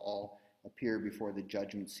 we shall all appear before the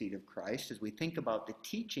judgment seat of Christ. As we think about the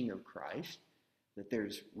teaching of Christ, that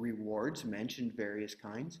there's rewards mentioned, various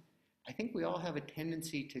kinds, I think we all have a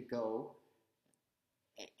tendency to go,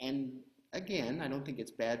 and again, I don't think it's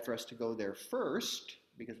bad for us to go there first,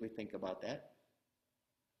 because we think about that,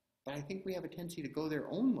 but I think we have a tendency to go there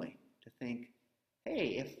only, to think,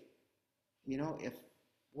 hey,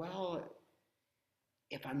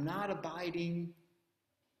 if I'm not abiding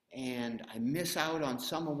and I miss out on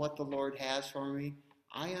some of what the Lord has for me,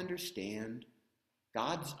 I understand.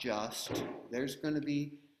 God's just. There's going to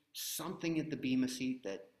be something at the Bema seat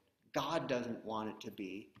that God doesn't want it to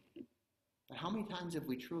be. But how many times have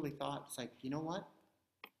we truly thought, it's like, you know what?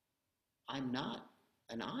 I'm not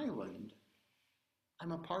an island.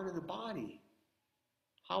 I'm a part of the body.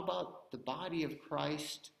 How about the body of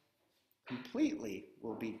Christ completely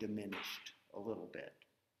will be diminished a little bit?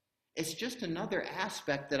 It's just another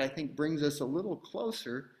aspect that I think brings us a little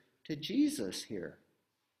closer to Jesus here.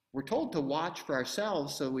 We're told to watch for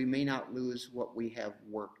ourselves so we may not lose what we have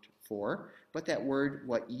worked for. But that word,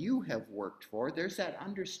 what you have worked for, there's that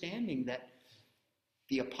understanding that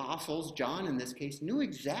the apostles, John in this case, knew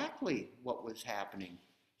exactly what was happening.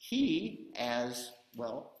 He, as,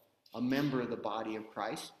 well, a member of the body of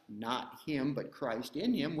Christ, not him, but Christ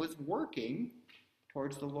in him, was working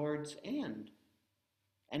towards the Lord's end.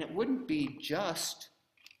 And it wouldn't be just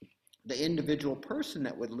the individual person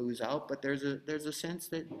that would lose out, but there's a sense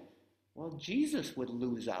that, well, Jesus would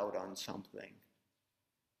lose out on something,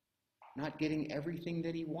 not getting everything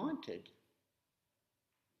that he wanted.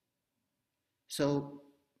 So,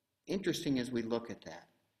 interesting as we look at that.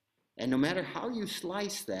 And no matter how you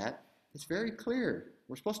slice that, it's very clear.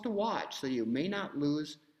 We're supposed to watch so you may not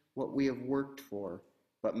lose what we have worked for,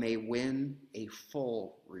 but may win a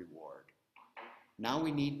full reward. Now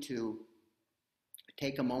we need to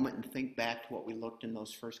take a moment and think back to what we looked in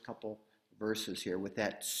those first couple verses here. With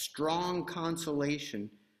that strong consolation,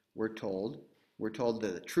 we're told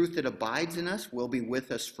that the truth that abides in us will be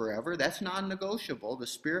with us forever. That's non-negotiable. The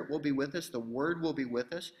Spirit will be with us. The Word will be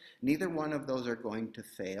with us. Neither one of those are going to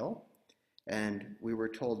fail. And we were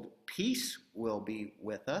told peace will be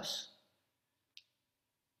with us.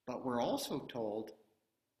 But we're also told,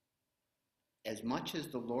 as much as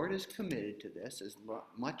the Lord is committed to this, as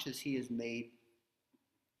much as he has made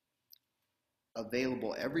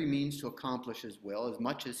available every means to accomplish his will, as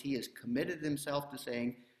much as he has committed himself to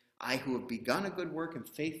saying, I who have begun a good work am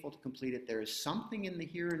faithful to complete it, there is something in the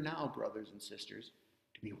here and now, brothers and sisters,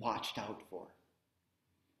 to be watched out for.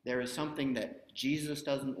 There is something that Jesus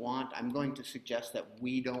doesn't want. I'm going to suggest that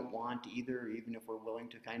we don't want either, even if we're willing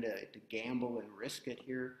to to gamble and risk it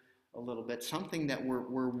here a little bit. Something that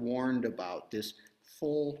we're warned about, this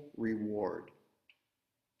full reward.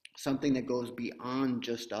 Something that goes beyond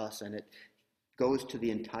just us, and it goes to the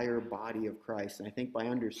entire body of Christ. And I think by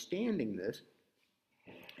understanding this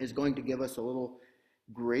is going to give us a little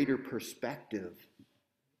greater perspective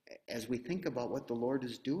as we think about what the Lord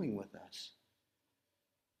is doing with us.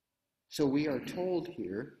 So we are told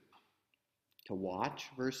here to watch,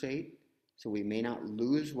 verse 8, so we may not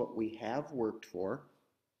lose what we have worked for.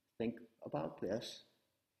 Think about this.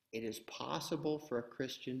 It is possible for a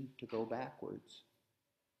Christian to go backwards,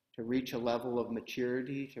 to reach a level of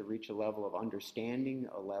maturity, to reach a level of understanding,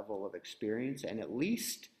 a level of experience, and at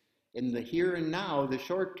least in the here and now, the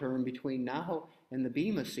short term between now and the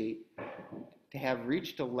Bema seat, to have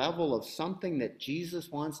reached a level of something that Jesus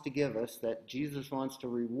wants to give us, that Jesus wants to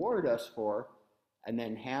reward us for, and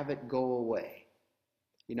then have it go away.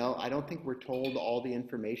 I don't think we're told all the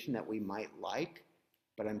information that we might like,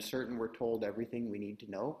 but I'm certain we're told everything we need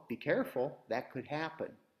to know. Be careful, that could happen.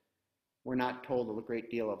 We're not told a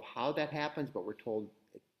great deal of how that happens, but we're told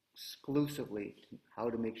exclusively how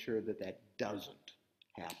to make sure that that doesn't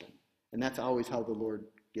happen. And that's always how the Lord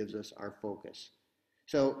gives us our focus.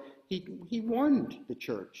 So he warned the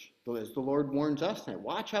church, as the Lord warns us now,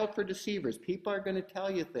 watch out for deceivers. People are going to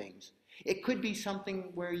tell you things. It could be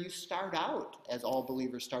something where you start out, as all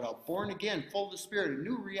believers start out, born again, full of the Spirit, a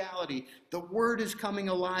new reality. The Word is coming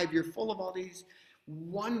alive. You're full of all these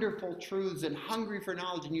wonderful truths and hungry for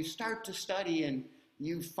knowledge, and you start to study and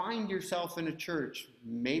you find yourself in a church.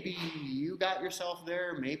 Maybe you got yourself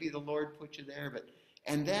there, maybe the Lord put you there,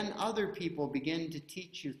 and then other people begin to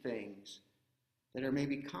teach you things that are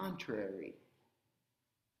maybe contrary.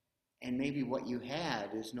 And maybe what you had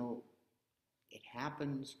is it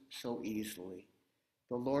happens so easily.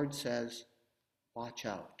 The Lord says, watch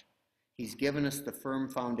out. He's given us the firm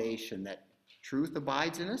foundation that truth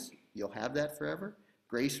abides in us. You'll have that forever.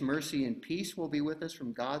 Grace, mercy, and peace will be with us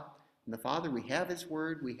from God and the Father. We have His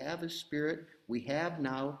Word. We have His Spirit. We have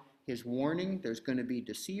now His warning. There's going to be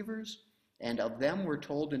deceivers. And of them we're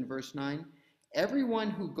told in verse 9, everyone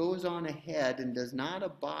who goes on ahead and does not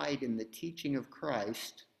abide in the teaching of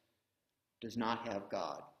Christ does not have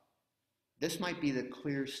God. This might be the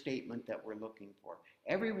clear statement that we're looking for.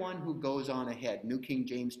 Everyone who goes on ahead, New King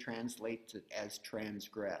James translates it as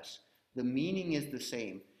transgress. The meaning is the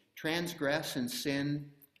same. Transgress and sin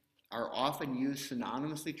are often used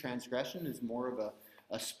synonymously. Transgression is more of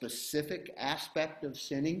a specific aspect of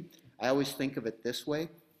sinning. I always think of it this way.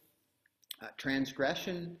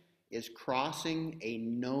 Transgression is crossing a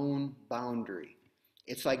known boundary.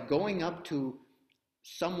 It's like going up to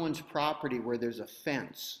someone's property where there's a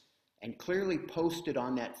fence, and clearly posted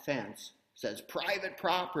on that fence says private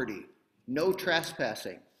property, no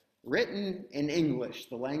trespassing, written in English,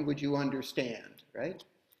 the language you understand, right?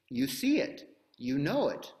 You see it, you know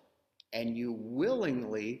it, and you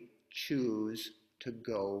willingly choose to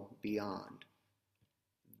go beyond.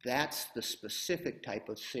 That's the specific type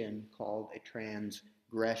of sin called a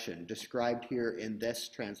transgression, described here in this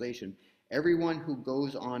translation. Everyone who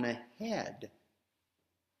goes on ahead.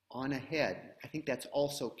 I think that's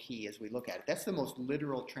also key as we look at it. That's the most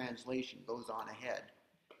literal translation, goes on ahead.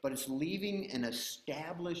 But it's leaving an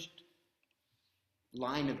established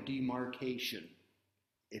line of demarcation,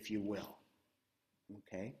 if you will.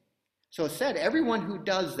 Okay? So it said, everyone who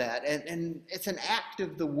does that, and it's an act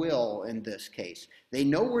of the will in this case. They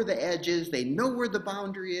know where the edge is, they know where the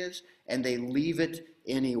boundary is, and they leave it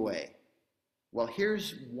anyway. Well,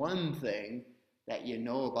 here's one thing that you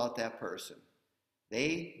know about that person.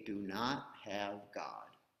 They do not have God.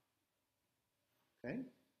 Okay?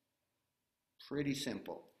 Pretty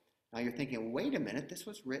simple. Now you're thinking, wait a minute, this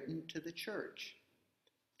was written to the church.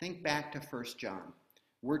 Think back to 1 John.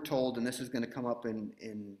 We're told, and this is going to come up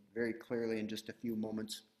in very clearly in just a few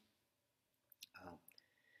moments,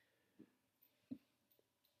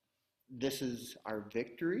 this is our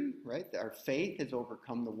victory, right? Our faith has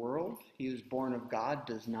overcome the world. He who is born of God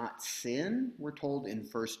does not sin, we're told in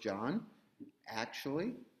 1 John,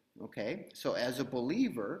 actually. Okay, so as a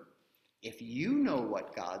believer, if you know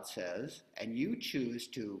what God says and you choose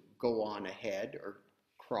to go on ahead or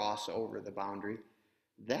cross over the boundary,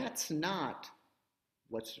 that's not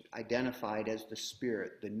what's identified as the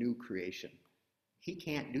Spirit, the new creation. He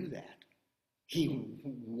can't do that. He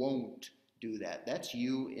won't do that. That's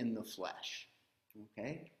you in the flesh.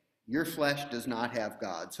 Okay? Your flesh does not have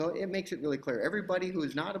God. So it makes it really clear. Everybody who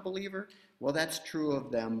is not a believer, well, that's true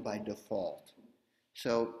of them by default.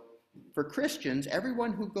 So for Christians,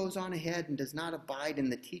 everyone who goes on ahead and does not abide in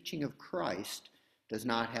the teaching of Christ does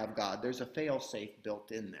not have God. There's a fail-safe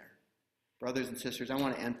built in there. Brothers and sisters, I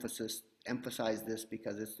want to emphasize this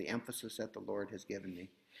because it's the emphasis that the Lord has given me.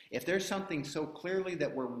 If there's something so clearly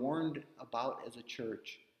that we're warned about as a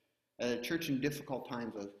church in difficult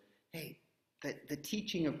times of, hey, the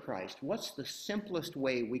teaching of Christ, what's the simplest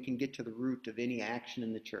way we can get to the root of any action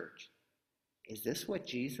in the church? Is this what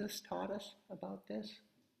Jesus taught us about this?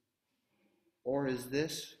 Or is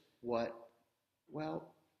this what,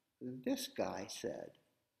 well, this guy said,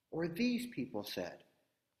 or these people said?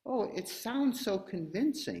 Oh, it sounds so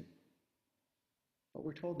convincing. But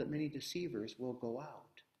we're told that many deceivers will go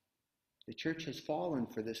out. The church has fallen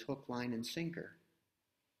for this hook, line, and sinker.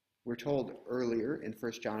 We're told earlier in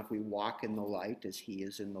 1 John, if we walk in the light as he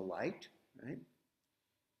is in the light, right?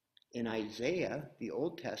 In Isaiah, the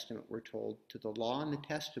Old Testament, we're told to the law and the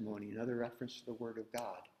testimony, another reference to the Word of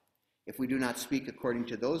God. If we do not speak according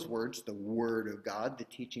to those words, the Word of God, the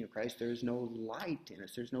teaching of Christ, there is no light in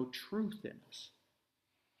us. There's no truth in us.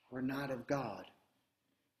 We're not of God.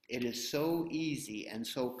 It is so easy and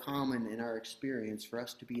so common in our experience for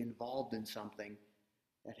us to be involved in something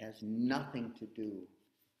that has nothing to do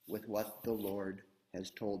with what the Lord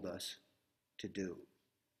has told us to do.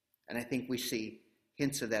 And I think we see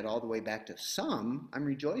hints of that all the way back to some. I'm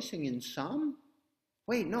rejoicing in some.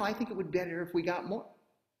 Wait, no, I think it would be better if we got more.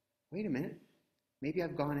 Wait a minute. Maybe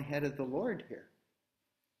I've gone ahead of the Lord here.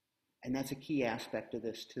 And that's a key aspect of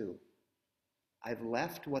this too. I've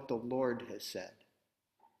left what the Lord has said.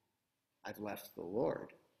 I've left the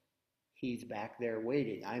Lord. He's back there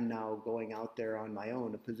waiting. I'm now going out there on my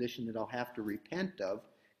own, a position that I'll have to repent of,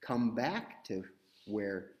 come back to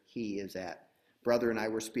where he is at. Brother and I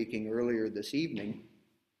were speaking earlier this evening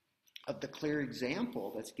of the clear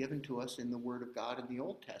example that's given to us in the Word of God in the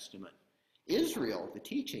Old Testament. Israel, the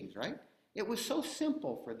teachings, right? It was so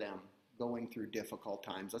simple for them going through difficult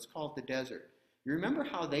times. Let's call it the desert. You remember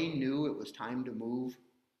how they knew it was time to move?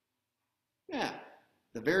 Yeah.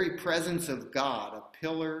 The very presence of God, a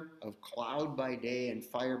pillar of cloud by day and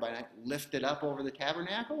fire by night, lifted up over the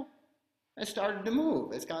tabernacle, and started to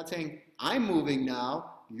move. It's God saying, I'm moving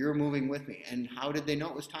now, you're moving with me. And how did they know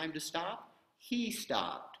it was time to stop? He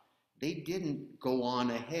stopped. They didn't go on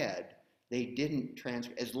ahead. They didn't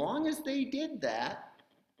transfer. As long as they did that,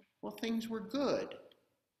 well, things were good.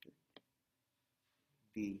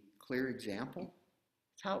 The clear example,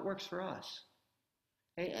 that's how it works for us.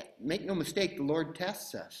 Hey, make no mistake, the Lord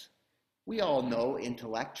tests us. We all know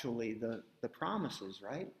intellectually the promises,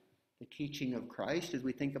 right? The teaching of Christ as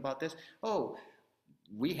we think about this. Oh,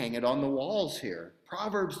 we hang it on the walls here.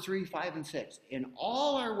 Proverbs 3, 5, and 6. In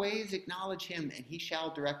all our ways acknowledge him, and he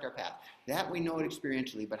shall direct our path. That we know it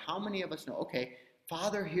experientially. But how many of us know, okay,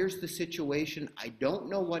 Father, here's the situation. I don't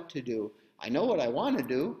know what to do. I know what I want to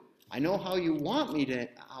do. I know how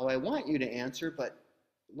I want you to answer, but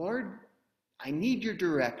Lord, I need your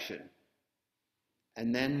direction.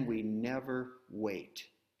 And then we never wait.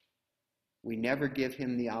 We never give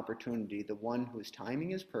him the opportunity, the one whose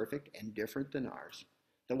timing is perfect and different than ours,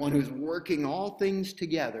 the one who's working all things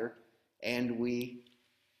together, and we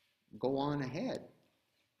go on ahead.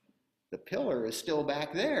 The pillar is still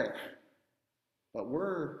back there, but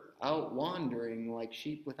we're out wandering like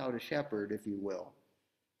sheep without a shepherd, if you will,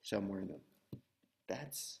 somewhere in them.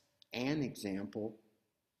 That's an example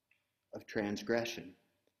of transgression.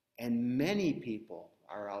 And many people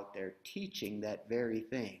are out there teaching that very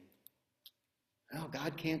thing. Oh,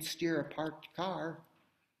 God can't steer a parked car.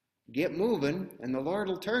 Get moving, and the Lord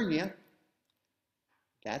will turn you.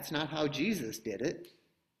 That's not how Jesus did it.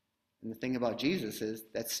 And the thing about Jesus is,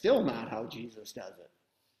 that's still not how Jesus does it.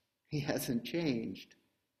 He hasn't changed.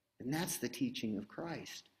 And that's the teaching of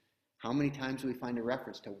Christ. How many times do we find a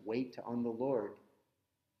reference to wait on the Lord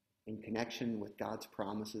in connection with God's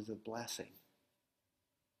promises of blessing?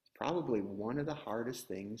 It's probably one of the hardest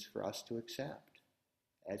things for us to accept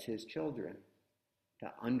as his children,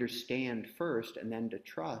 to understand first and then to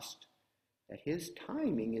trust that his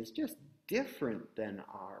timing is just different than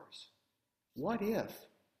ours. What if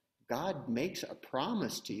God makes a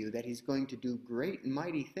promise to you that he's going to do great and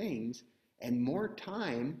mighty things, and more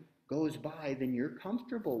time goes by than you're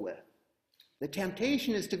comfortable with? The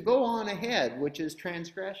temptation is to go on ahead, which is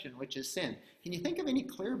transgression, which is sin. Can you think of any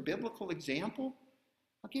clear biblical example?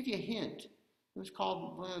 I'll give you a hint. It was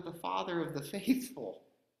called the father of the faithful,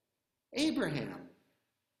 Abraham.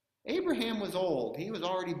 Abraham was old. He was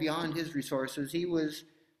already beyond his resources. He was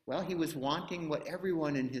wanting what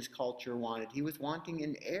everyone in his culture wanted. He was wanting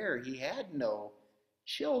an heir. He had no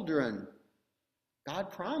children.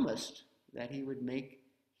 God promised that he would make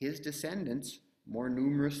his descendants more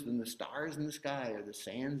numerous than the stars in the sky or the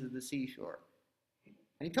sands of the seashore.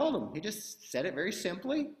 And he told him, he just said it very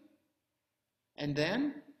simply. And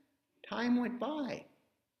then time went by.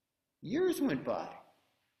 Years went by.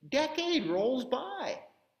 Decade rolls by.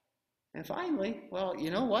 And finally, well, you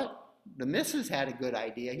know what? The missus had a good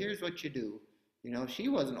idea. Here's what you do. You know, she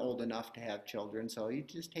wasn't old enough to have children, so you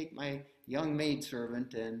just take my young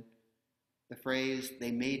maidservant, and the phrase,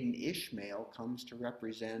 they made an Ishmael, comes to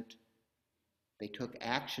represent they took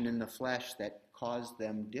action in the flesh that caused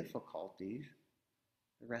them difficulties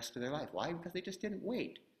the rest of their life. Why? Because they just didn't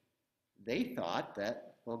wait. They thought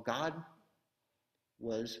that, well, God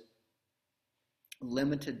was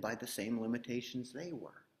limited by the same limitations they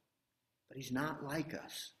were. But he's not like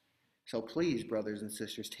us. So please, brothers and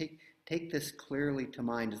sisters, take this clearly to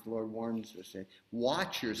mind as the Lord warns us.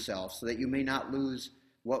 Watch yourself so that you may not lose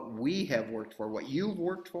what we have worked for, what you've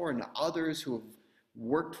worked for, and the others who have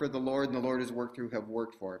worked for the Lord and the Lord has worked through have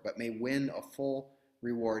worked for it, but may win a full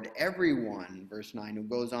reward. Everyone, verse 9, who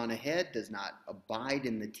goes on ahead, does not abide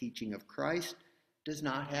in the teaching of Christ, does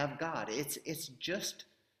not have God. It's just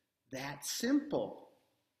that simple.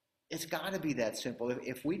 It's got to be that simple.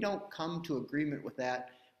 If we don't come to agreement with that,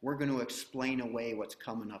 we're going to explain away what's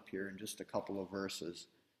coming up here in just a couple of verses.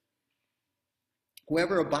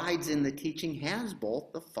 Whoever abides in the teaching has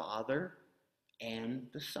both the Father and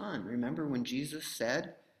the Son. Remember when Jesus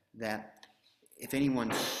said that if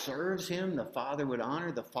anyone serves him, the Father would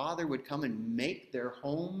honor, the Father would come and make their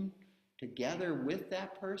home together with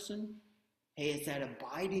that person? Hey, it's that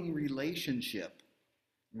abiding relationship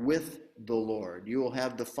with the Lord. You will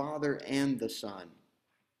have the Father and the Son.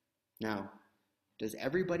 Now, does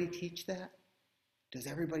everybody teach that? Does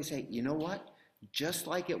everybody say, you know what? Just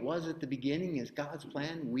like it was at the beginning as God's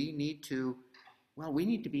plan, we need to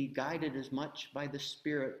be guided as much by the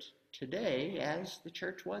Spirit today as the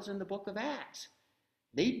church was in the book of Acts.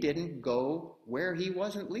 They didn't go where he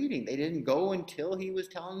wasn't leading. They didn't go until he was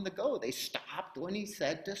telling them to go. They stopped when he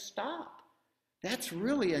said to stop. That's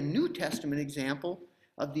really a New Testament example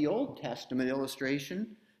of the Old Testament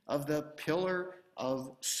illustration of the pillar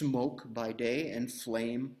of smoke by day and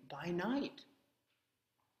flame by night.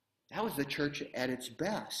 That was the church at its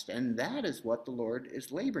best, and that is what the Lord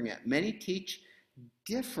is laboring at. Many teach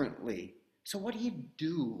differently. So what do you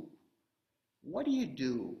do? What do you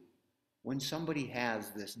do when somebody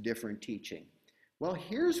has this different teaching? Well,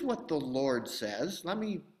 here's what the Lord says. Let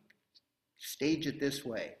me stage it this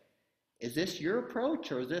way. Is this your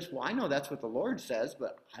approach, or is this, well, I know that's what the Lord says,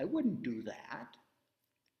 but I wouldn't do that.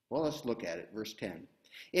 Well, let's look at it. Verse 10.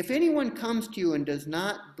 If anyone comes to you and does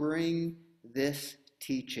not bring this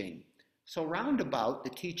teaching. So round about the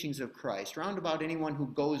teachings of Christ, round about anyone who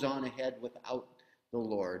goes on ahead without the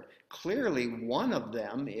Lord. Clearly, one of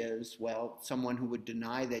them is, well, someone who would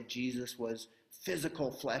deny that Jesus was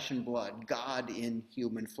physical flesh and blood, God in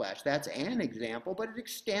human flesh. That's an example, but it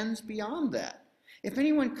extends beyond that. If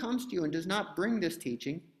anyone comes to you and does not bring this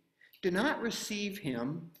teaching, do not receive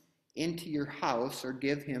him into your house or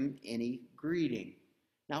give him any greeting.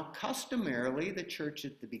 Now, customarily, the church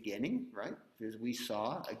at the beginning, right, as we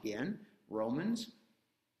saw again, Romans,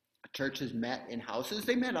 churches met in houses.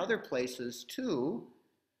 They met other places too,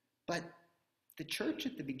 but the church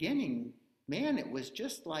at the beginning, man, it was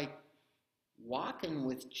just like walking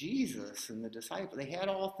with Jesus and the disciples. They had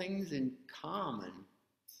all things in common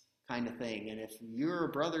kind of thing. And if you're a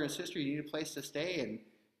brother and sister, you need a place to stay, and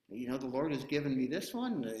the Lord has given me this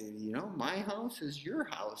one, my house is your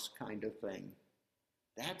house kind of thing.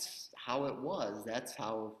 That's how it was. That's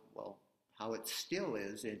how it still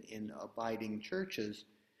is in abiding churches.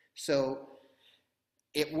 So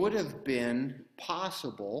it would have been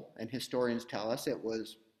possible, and historians tell us it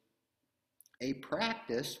was a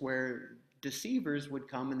practice where deceivers would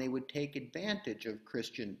come and they would take advantage of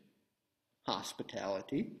Christian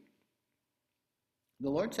hospitality. The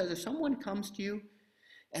Lord says if someone comes to you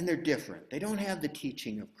and they're different, they don't have the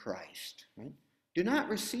teaching of Christ, right? Do not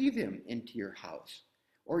receive him into your house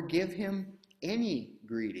or give him any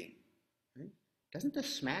greeting. Right? Doesn't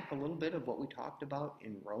this smack a little bit of what we talked about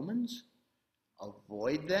in Romans?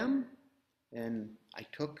 Avoid them. And I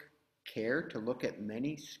took care to look at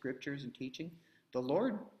many scriptures and teaching. The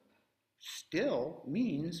Lord still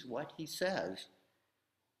means what he says.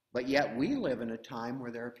 But yet we live in a time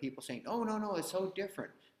where there are people saying, oh, no, it's so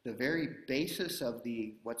different. The very basis of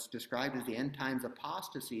what's described as the end times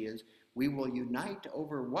apostasy is we will unite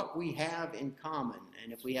over what we have in common.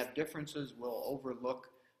 And if we have differences, we'll overlook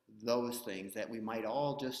those things, that we might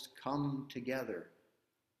all just come together.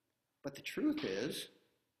 But the truth is,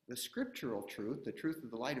 the scriptural truth, the truth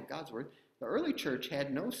of the light of God's word, the early church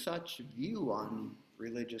had no such view on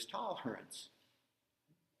religious tolerance.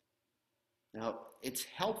 Now, it's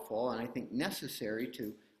helpful and I think necessary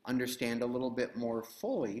to understand a little bit more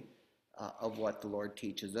fully of what the Lord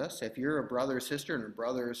teaches us. If you're a brother or sister and a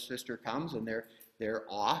brother or sister comes and they're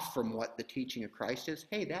off from what the teaching of Christ is,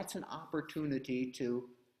 hey, that's an opportunity to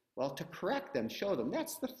correct them, show them.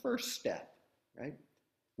 That's the first step, right?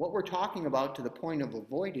 What we're talking about to the point of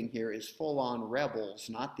avoiding here is full-on rebels,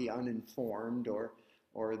 not the uninformed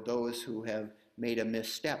or those who have made a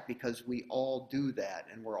misstep, because we all do that,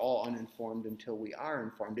 and we're all uninformed until we are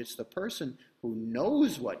informed. It's the person who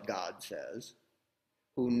knows what God says,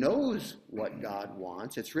 who knows what God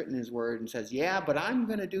wants. It's written in his word and says, yeah, but I'm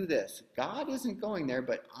going to do this. God isn't going there,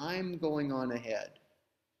 but I'm going on ahead.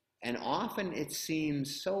 And often it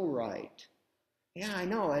seems so right. Yeah, I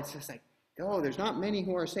know. It's just like, oh, there's not many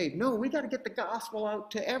who are saved. No, we got to get the gospel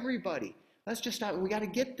out to everybody. We got to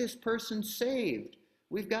get this person saved.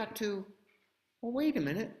 We've got to, well, wait a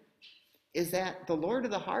minute. Is that the Lord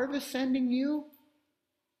of the harvest sending you?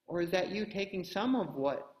 Or is that you taking some of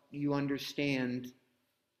what you understand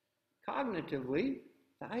cognitively,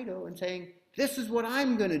 and saying, this is what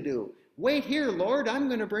I'm going to do. Wait here, Lord, I'm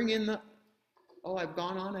going to bring in I've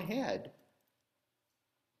gone on ahead.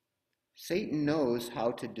 Satan knows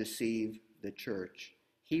how to deceive the church.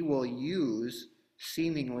 He will use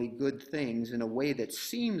seemingly good things in a way that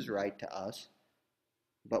seems right to us,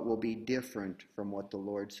 but will be different from what the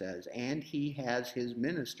Lord says. And he has his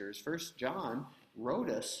ministers. First John wrote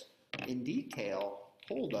us in detail,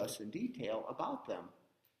 told us in detail about them.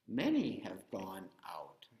 Many have gone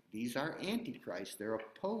out. These are antichrist. They're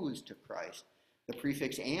opposed to Christ. The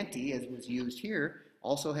prefix anti, as was used here,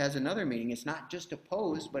 also has another meaning. It's not just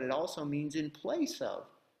opposed, but it also means in place of.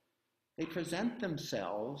 They present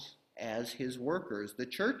themselves as his workers. The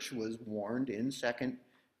church was warned in 2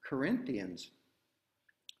 Corinthians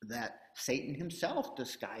that Satan himself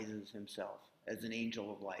disguises himself as an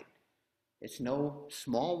angel of light. It's no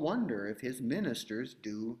small wonder if his ministers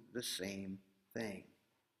do the same thing.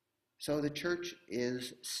 So the church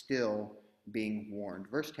is still being warned.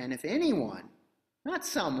 Verse 10, if anyone, not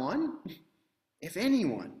someone, if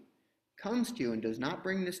anyone comes to you and does not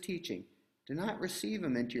bring this teaching, do not receive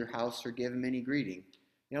him into your house or give him any greeting.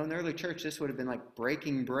 You know, in the early church, this would have been like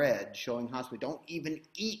breaking bread, showing hospitality. Don't even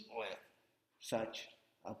eat with such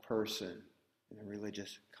a person in a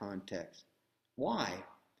religious context. Why?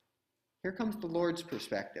 Here comes the Lord's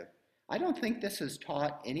perspective. I don't think this is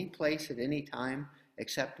taught any place at any time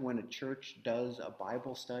except when a church does a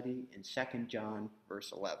Bible study in 2 John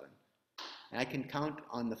verse 11. And I can count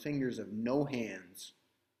on the fingers of no hands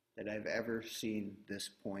that I've ever seen this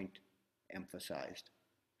point emphasized.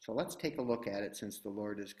 So let's take a look at it, since the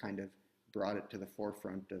Lord has kind of brought it to the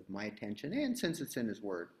forefront of my attention, and since it's in his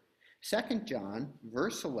word. 2 John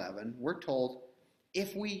verse 11, we're told,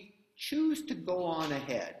 if we choose to go on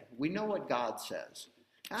ahead, we know what God says.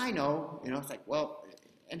 I know, it's like, well,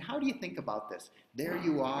 and how do you think about this? There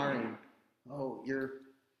you are, and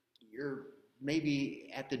you're maybe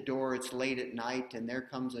at the door, it's late at night, and there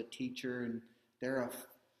comes a teacher, and they're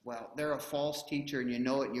a false teacher, and you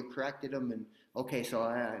know it, you corrected them, and okay,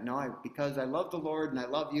 so because I love the Lord and I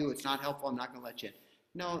love you, it's not helpful, I'm not going to let you in.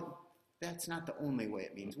 No, that's not the only way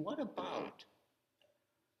it means. What about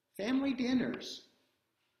family dinners?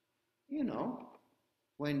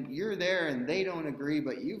 When you're there and they don't agree,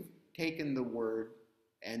 but you've taken the word,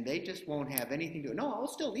 and they just won't have anything to do. No, I'll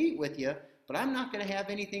still eat with you, but I'm not going to have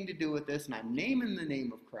anything to do with this, and I'm naming the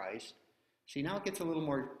name of Christ. See, now it gets a little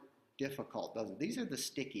more difficult, doesn't it? These are the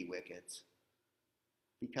sticky wickets,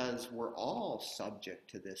 because we're all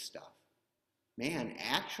subject to this stuff. Man,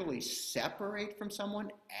 actually separate from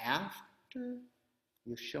someone after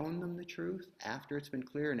you've shown them the truth, after it's been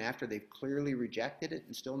clear, and after they've clearly rejected it,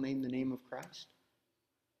 and still name the name of Christ?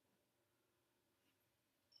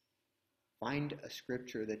 Find a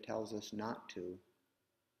scripture that tells us not to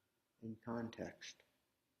in context.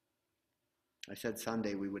 I said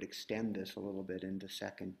Sunday we would extend this a little bit into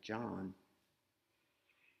 2 John.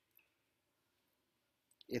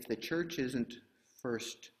 If the church isn't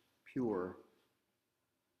first pure,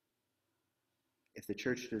 if the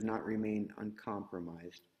church does not remain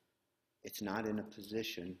uncompromised, it's not in a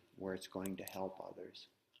position where it's going to help others.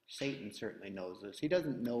 Satan certainly knows this. He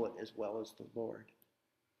doesn't know it as well as the Lord.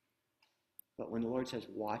 But when the Lord says,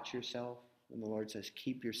 watch yourself, when the Lord says,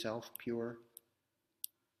 keep yourself pure,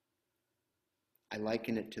 I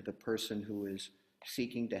liken it to the person who is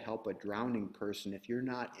seeking to help a drowning person. If you're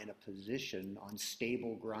not in a position on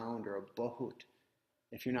stable ground or a boat,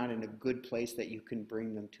 if you're not in a good place that you can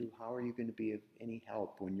bring them to, how are you going to be of any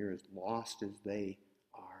help when you're as lost as they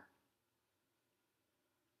are?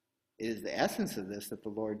 It is the essence of this that the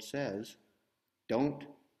Lord says, don't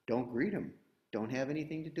greet them. Don't have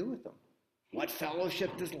anything to do with them. What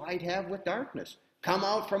fellowship does light have with darkness? Come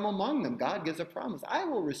out from among them. God gives a promise. I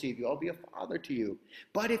will receive you. I'll be a father to you.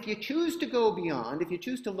 But if you choose to go beyond, if you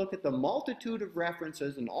choose to look at the multitude of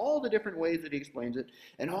references and all the different ways that he explains it,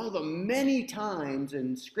 and all the many times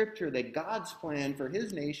in Scripture that God's plan for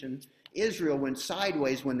his nation, Israel, went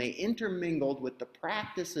sideways when they intermingled with the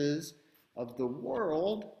practices of the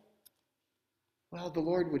world, well, the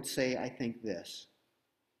Lord would say, I think this.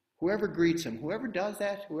 Whoever greets him, whoever does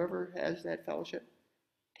that, whoever has that fellowship,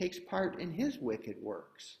 takes part in his wicked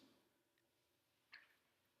works.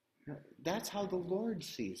 That's how the Lord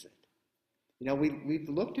sees it. We've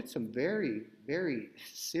looked at some very, very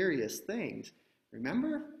serious things.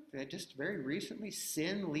 Remember that just very recently,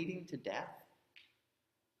 sin leading to death?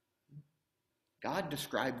 God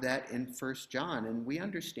described that in 1 John, and we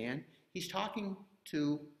understand he's talking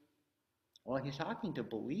to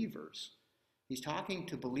believers. He's talking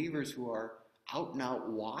to believers who are out and out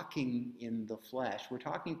walking in the flesh. We're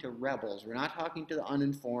talking to rebels. We're not talking to the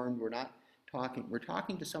uninformed. We're not talking. We're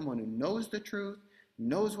talking to someone who knows the truth,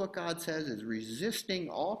 knows what God says, is resisting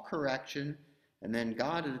all correction, and then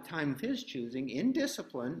God, at the time of his choosing, in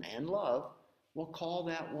discipline and love, will call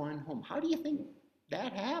that one home. How do you think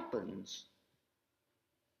that happens?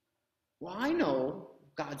 Well, I know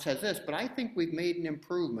God says this, but I think we've made an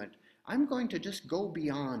improvement. I'm going to just go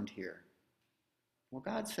beyond here. Well,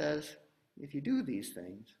 God says, if you do these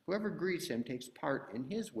things, whoever greets him takes part in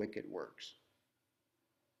his wicked works.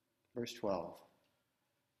 Verse 12.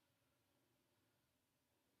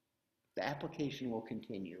 The application will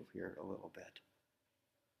continue here a little bit.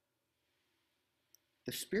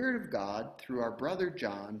 The Spirit of God, through our brother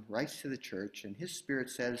John, writes to the church, and his Spirit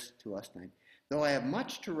says to us, though I have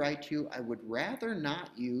much to write to you, I would rather not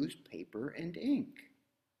use paper and ink.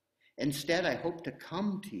 Instead, I hope to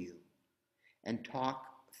come to you and talk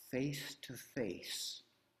face to face,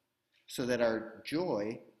 so that our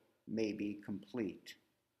joy may be complete.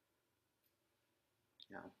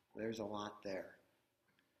 Now, there's a lot there.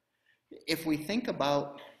 If we think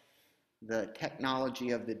about the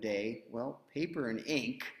technology of the day, well, paper and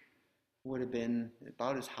ink would have been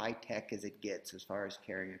about as high-tech as it gets as far as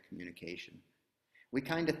carrying a communication. We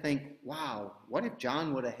kind of think, wow, what if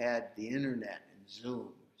John would have had the internet and Zoom,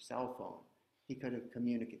 cell phone? He could have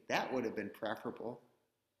communicated. That would have been preferable.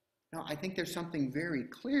 No, I think there's something very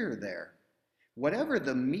clear there. Whatever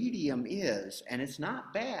the medium is, and it's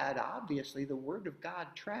not bad, obviously the Word of God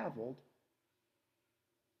traveled,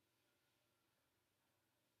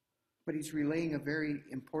 but he's relaying a very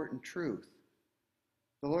important truth.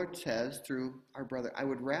 The Lord says through our brother, I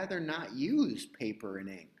would rather not use paper and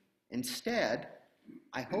ink. Instead,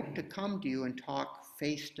 I hope to come to you and talk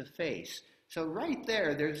face to face. So right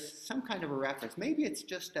there, there's some kind of a reference. Maybe it's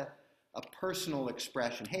just a personal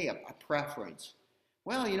expression. Hey, a preference.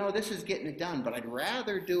 Well, this is getting it done, but I'd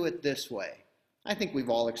rather do it this way. I think we've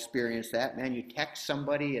all experienced that. Man, you text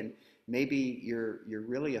somebody and maybe you're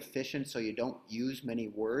really efficient, so you don't use many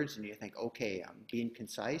words, and you think, okay, I'm being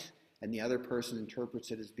concise, and the other person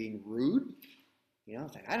interprets it as being rude.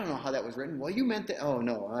 It's like, I don't know how that was written. Well, you meant that. Oh,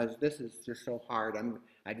 no, this is just so hard.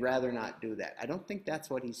 I'd rather not do that. I don't think that's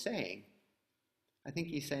what he's saying. I think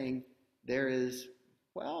he's saying there is,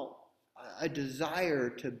 a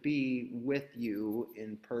desire to be with you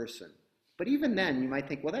in person. But even then, you might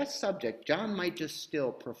think, well, that's subject. John might just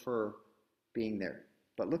still prefer being there.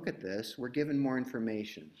 But look at this. We're given more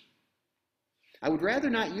information. I would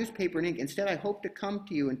rather not use paper and ink. Instead, I hope to come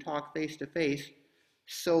to you and talk face to face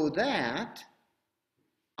so that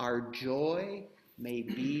our joy may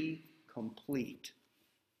be complete.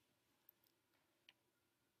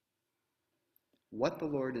 What the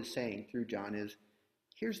Lord is saying through John is,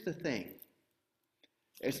 here's the thing.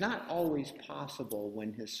 It's not always possible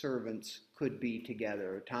when his servants could be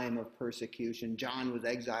together. A time of persecution. John was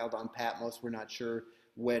exiled on Patmos. We're not sure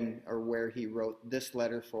when or where he wrote this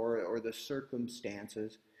letter for or the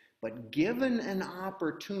circumstances. But given an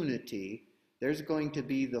opportunity, there's going to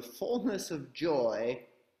be the fullness of joy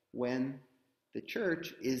when the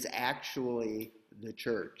church is actually the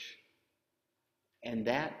church. And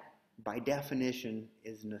that, by definition,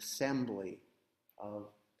 is an assembly of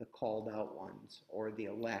the called out ones, or the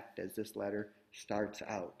elect, as this letter starts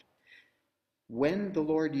out. When the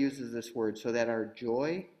Lord uses this word, so that our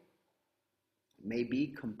joy may be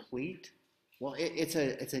complete, well, it's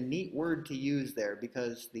a neat word to use there,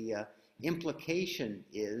 because the implication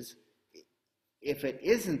is, if it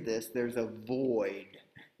isn't this, there's a void.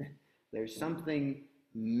 There's something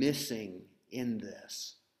missing in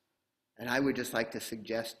this. And I would just like to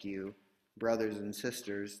suggest to you, brothers and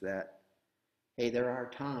sisters, that, hey, there are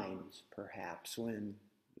times, perhaps, when,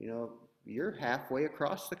 you're halfway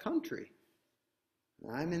across the country.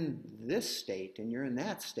 I'm in this state, and you're in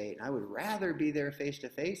that state. And I would rather be there face to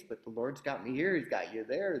face, but the Lord's got me here. He's got you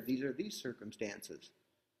there. These are these circumstances.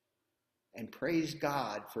 And praise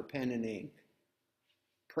God for pen and ink.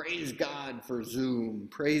 Praise God for Zoom.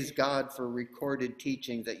 Praise God for recorded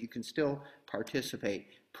teachings that you can still participate.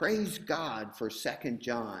 Praise God for 2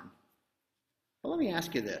 John. Well, let me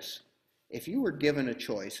ask you this. If you were given a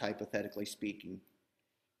choice, hypothetically speaking,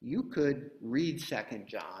 you could read 2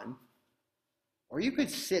 John, or you could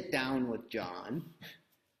sit down with John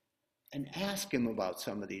and ask him about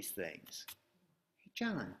some of these things. Hey,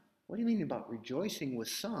 John, what do you mean about rejoicing with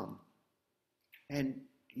some? And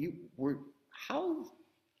how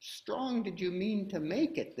strong did you mean to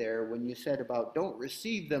make it there when you said about don't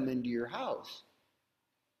receive them into your house?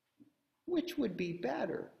 Which would be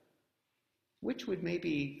better? Which would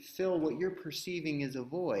maybe fill what you're perceiving as a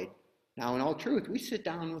void? Now, in all truth, we sit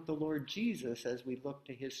down with the Lord Jesus as we look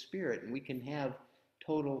to his Spirit, and we can have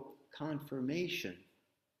total confirmation.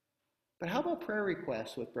 But how about prayer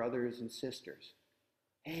requests with brothers and sisters?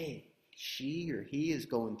 Hey, she or he is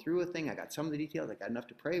going through a thing. I got some of the details. I got enough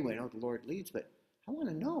to pray. We know the Lord leads, but I want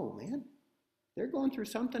to know, man. They're going through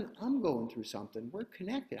something. I'm going through something. We're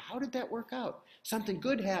connected. How did that work out? Something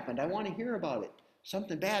good happened. I want to hear about it.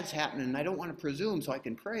 Something bad's happening, and I don't want to presume, so I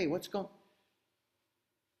can pray. What's going on?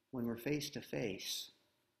 When we're face to face,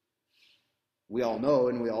 we all know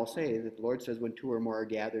and we all say that the Lord says when two or more are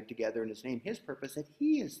gathered together in his name, his purpose that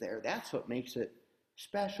he is there. That's what makes it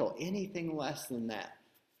special. Anything less than that,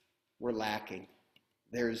 we're lacking.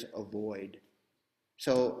 There's a void.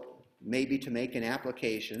 So maybe to make an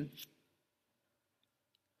application,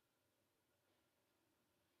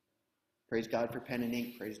 praise God for pen and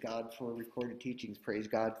ink. Praise God for recorded teachings. Praise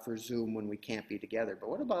God for Zoom when we can't be together. But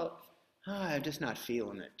what about, I'm just not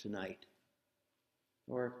feeling it tonight?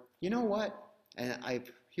 Or, you know what? And I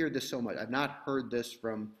hear this so much. I've not heard this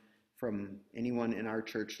from anyone in our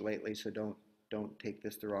church lately, so don't take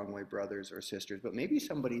this the wrong way, brothers or sisters. But maybe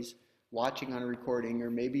somebody's watching on a recording, or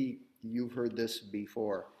maybe you've heard this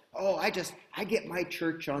before. Oh, I get my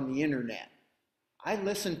church on the internet. I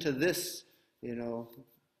listen to this,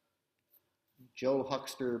 Joe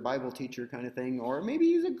Huckster Bible teacher kind of thing, or maybe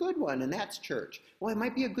he's a good one and that's church. Well, it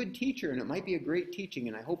might be a good teacher and it might be a great teaching,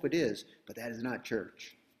 and I hope it is, but that is not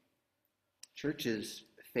church. Church is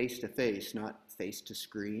face to face, not face to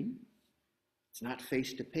screen. It's not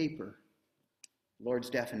face to paper. Lord's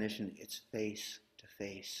definition, it's face to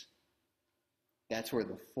face. That's where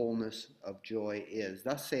the fullness of joy is.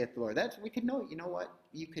 Thus saith the Lord. We can know, you know what?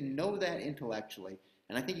 You can know that intellectually,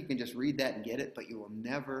 and I think you can just read that and get it, but you will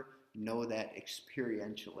never know that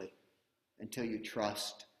experientially until you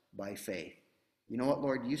trust by faith. You know what,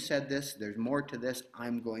 Lord, you said this, there's more to this,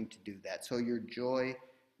 I'm going to do that. So your joy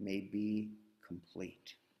may be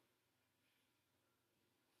complete.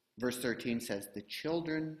 Verse 13 says, the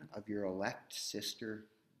children of your elect sister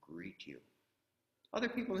greet you. Other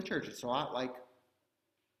people in the church, it's a lot like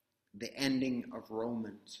the ending of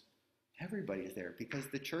Romans. Everybody's there because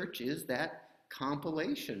the church is that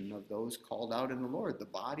compilation of those called out in the Lord. The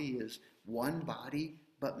body is one body,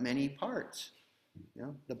 but many parts.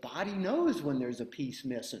 The body knows when there's a piece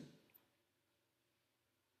missing.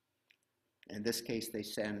 In this case, they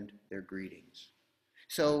send their greetings.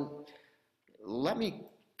 So let me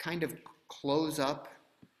kind of close up,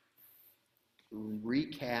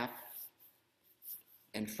 recap,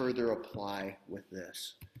 and further apply with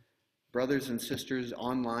this. Brothers and sisters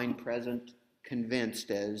online, present,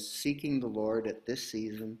 convinced as seeking the Lord at this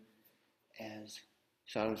season,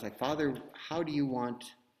 so I was like, Father, how do you want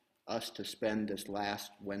us to spend this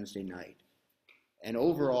last Wednesday night? And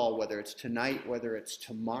overall, whether it's tonight, whether it's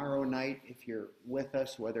tomorrow night, if you're with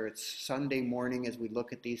us, whether it's Sunday morning as we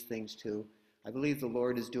look at these things too, I believe the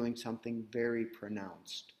Lord is doing something very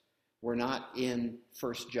pronounced. We're not in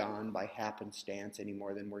 1 John by happenstance any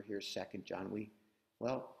more than we're here 2 John.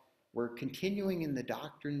 We're continuing in the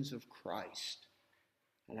doctrines of Christ.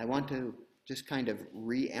 And I want to just kind of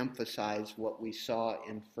re-emphasize what we saw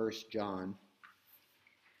in 1 John.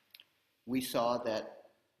 We saw that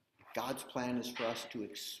God's plan is for us to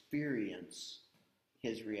experience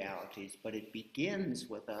his realities, but it begins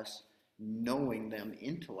with us knowing them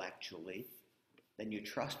intellectually. Then you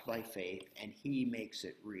trust by faith, and he makes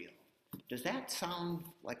it real. Does that sound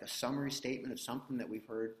like a summary statement of something that we've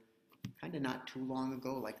heard kind of not too long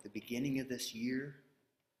ago, like the beginning of this year?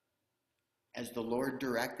 As the Lord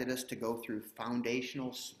directed us to go through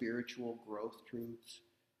foundational spiritual growth truths,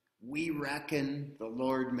 we reckon the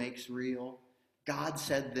Lord makes real. God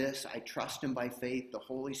said this, I trust him by faith, the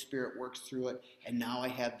Holy Spirit works through it, and now I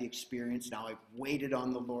have the experience. Now I've waited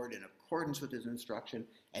on the Lord in accordance with his instruction,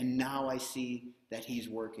 and now I see that he's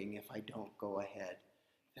working if I don't go ahead.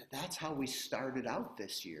 That's how we started out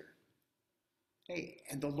this year. Hey,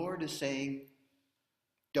 and the Lord is saying,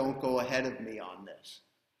 don't go ahead of me on this.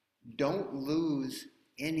 Don't lose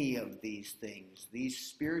any of these things. These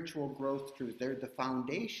spiritual growth truths, they're the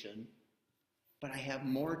foundation, but I have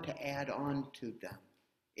more to add on to them.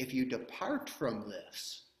 If you depart from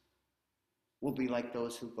this, we'll be like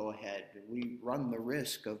those who go ahead. We run the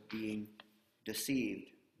risk of being deceived.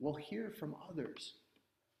 We'll hear from others.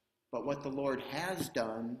 But what the Lord has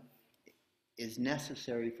done is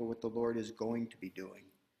necessary for what the Lord is going to be doing.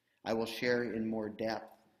 I will share in more depth,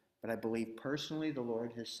 but I believe personally the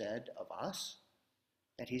Lord has said of us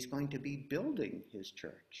that he's going to be building his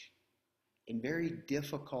church in very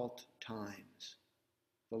difficult times.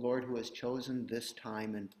 The Lord who has chosen this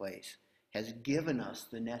time and place has given us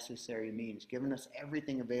the necessary means, given us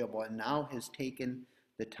everything available, and now has taken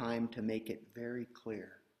the time to make it very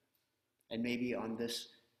clear. And maybe on this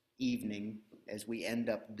evening, as we end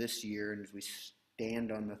up this year and as we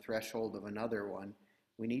stand on the threshold of another one,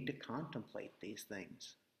 we need to contemplate these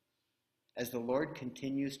things. As the Lord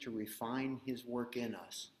continues to refine his work in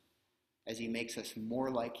us, as he makes us more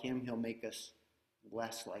like him, he'll make us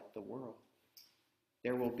less like the world.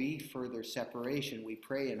 There will be further separation. We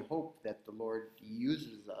pray and hope that the Lord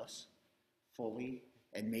uses us fully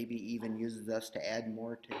and maybe even uses us to add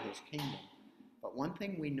more to his kingdom. But one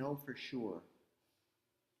thing we know for sure,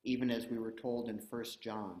 even as we were told in 1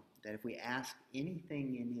 John, that if we ask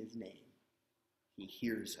anything in his name, he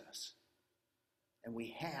hears us. And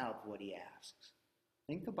we have what he asks.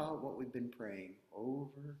 Think about what we've been praying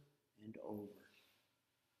over and over.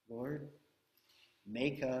 Lord,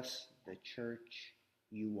 make us the church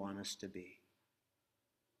you want us to be.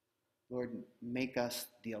 Lord, make us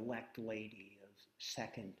the elect lady of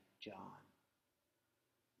 2 John.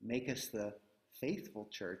 Make us the faithful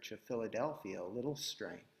church of Philadelphia, a little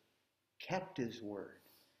strength, kept his word,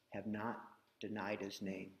 have not denied his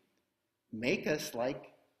name. Make us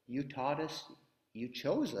like you taught us, you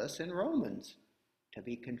chose us in Romans, to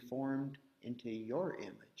be conformed into your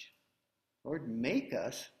image. Lord, make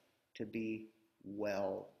us to be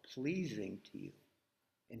well-pleasing to you,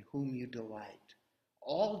 in whom you delight.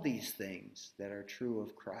 All these things that are true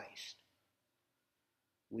of Christ,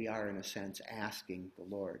 we are, in a sense, asking the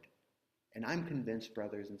Lord. And I'm convinced,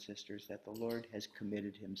 brothers and sisters, that the Lord has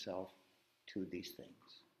committed himself to these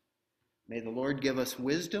things. May the Lord give us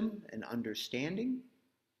wisdom and understanding.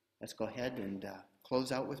 Let's go ahead and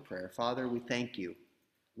close out with prayer. Father, we thank you,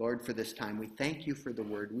 Lord, for this time. We thank you for the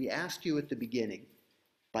word. We asked you at the beginning,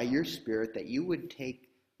 by your Spirit, that you would take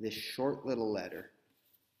this short little letter,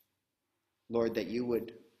 Lord, that you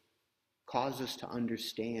would cause us to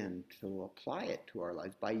understand, to apply it to our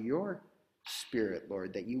lives. By your Spirit,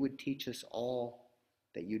 Lord, that you would teach us all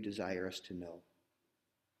that you desire us to know.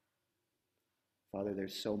 Father,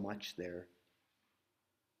 there's so much there.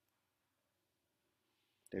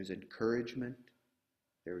 There's encouragement,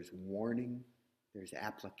 there's warning, there's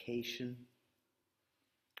application,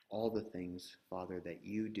 all the things, Father, that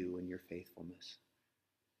you do in your faithfulness.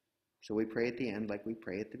 So we pray at the end like we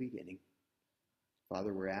pray at the beginning.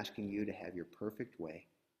 Father, we're asking you to have your perfect way,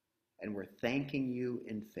 and we're thanking you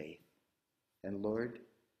in faith. And Lord,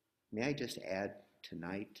 may I just add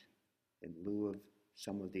tonight, in lieu of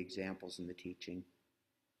some of the examples in the teaching,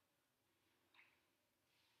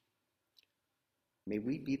 may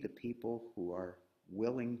we be the people who are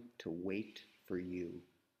willing to wait for you,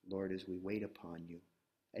 Lord, as we wait upon you,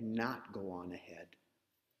 and not go on ahead.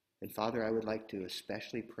 And Father, I would like to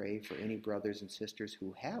especially pray for any brothers and sisters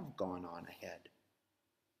who have gone on ahead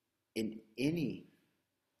in any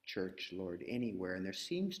church, Lord, anywhere. And there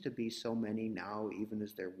seems to be so many now, even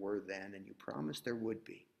as there were then, and you promised there would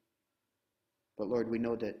be. But Lord, we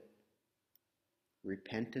know that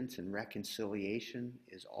repentance and reconciliation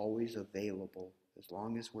is always available as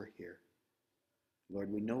long as we're here.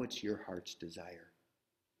 Lord, we know it's your heart's desire.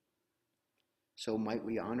 So might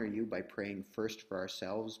we honor you by praying first for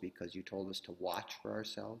ourselves, because you told us to watch for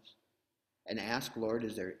ourselves, and ask, Lord,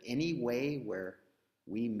 is there any way where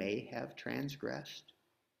we may have transgressed?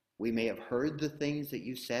 We may have heard the things that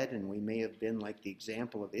you said, and we may have been like the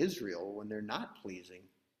example of Israel when they're not pleasing,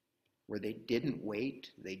 where they didn't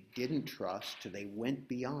wait, they didn't trust, they went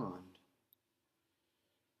beyond.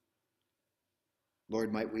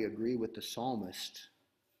 Lord, might we agree with the psalmist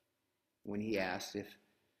when he asked, if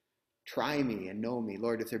try me and know me,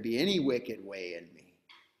 Lord, if there be any wicked way in me,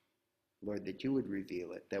 Lord, that you would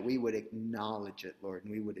reveal it, that we would acknowledge it, Lord,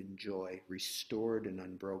 and we would enjoy restored and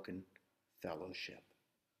unbroken fellowship.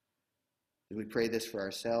 As we pray this for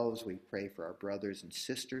ourselves, we pray for our brothers and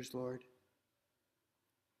sisters, Lord.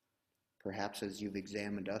 Perhaps as you've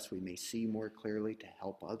examined us, we may see more clearly to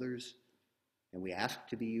help others, and we ask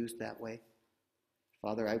to be used that way.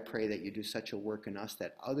 Father, I pray that you do such a work in us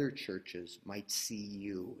that other churches might see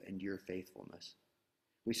you and your faithfulness.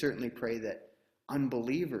 We certainly pray that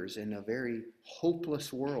unbelievers in a very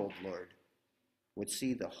hopeless world, Lord, would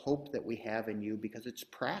see the hope that we have in you, because it's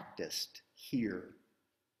practiced here,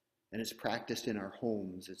 and it's practiced in our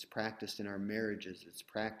homes, it's practiced in our marriages, it's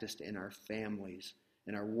practiced in our families,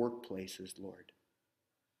 in our workplaces, Lord.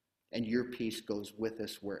 And your peace goes with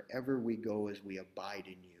us wherever we go as we abide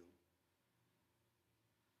in you.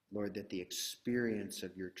 Lord, that the experience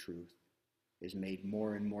of your truth is made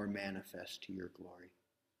more and more manifest to your glory.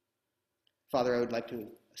 Father, I would like to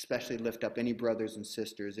especially lift up any brothers and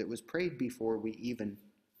sisters. It was prayed before we even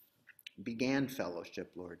began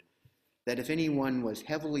fellowship, Lord, that if anyone was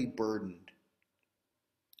heavily burdened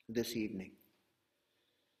this evening,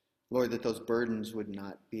 Lord, that those burdens would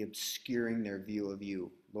not be obscuring their view of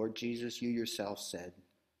you, Lord Jesus, you yourself said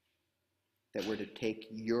that we're to take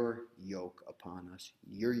your yoke upon us.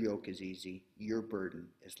 Your yoke is easy. Your burden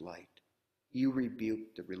is light. You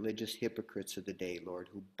rebuked the religious hypocrites of the day, Lord,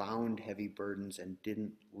 who bound heavy burdens and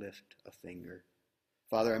didn't lift a finger.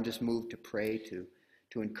 Father, I'm just moved to pray to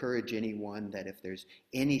encourage anyone that if there's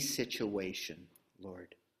any situation,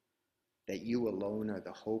 Lord, that you alone are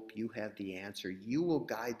the hope, you have the answer. You will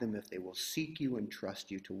guide them if they will seek you and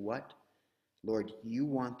trust you to what, Lord, you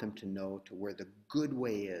want them to know, to where the good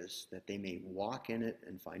way is, that they may walk in it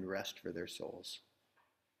and find rest for their souls.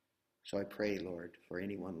 So I pray, Lord, for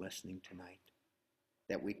anyone listening tonight,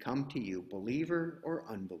 that we come to you, believer or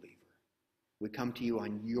unbeliever. We come to you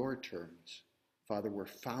on your terms. Father, we're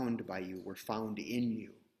found by you. We're found in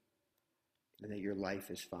you. And that your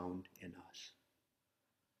life is found in us.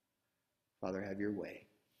 Father, have your way.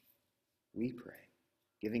 We pray,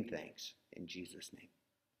 giving thanks in Jesus' name.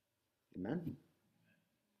 Amen.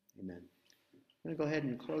 Amen. I'm going to go ahead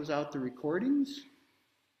and close out the recordings.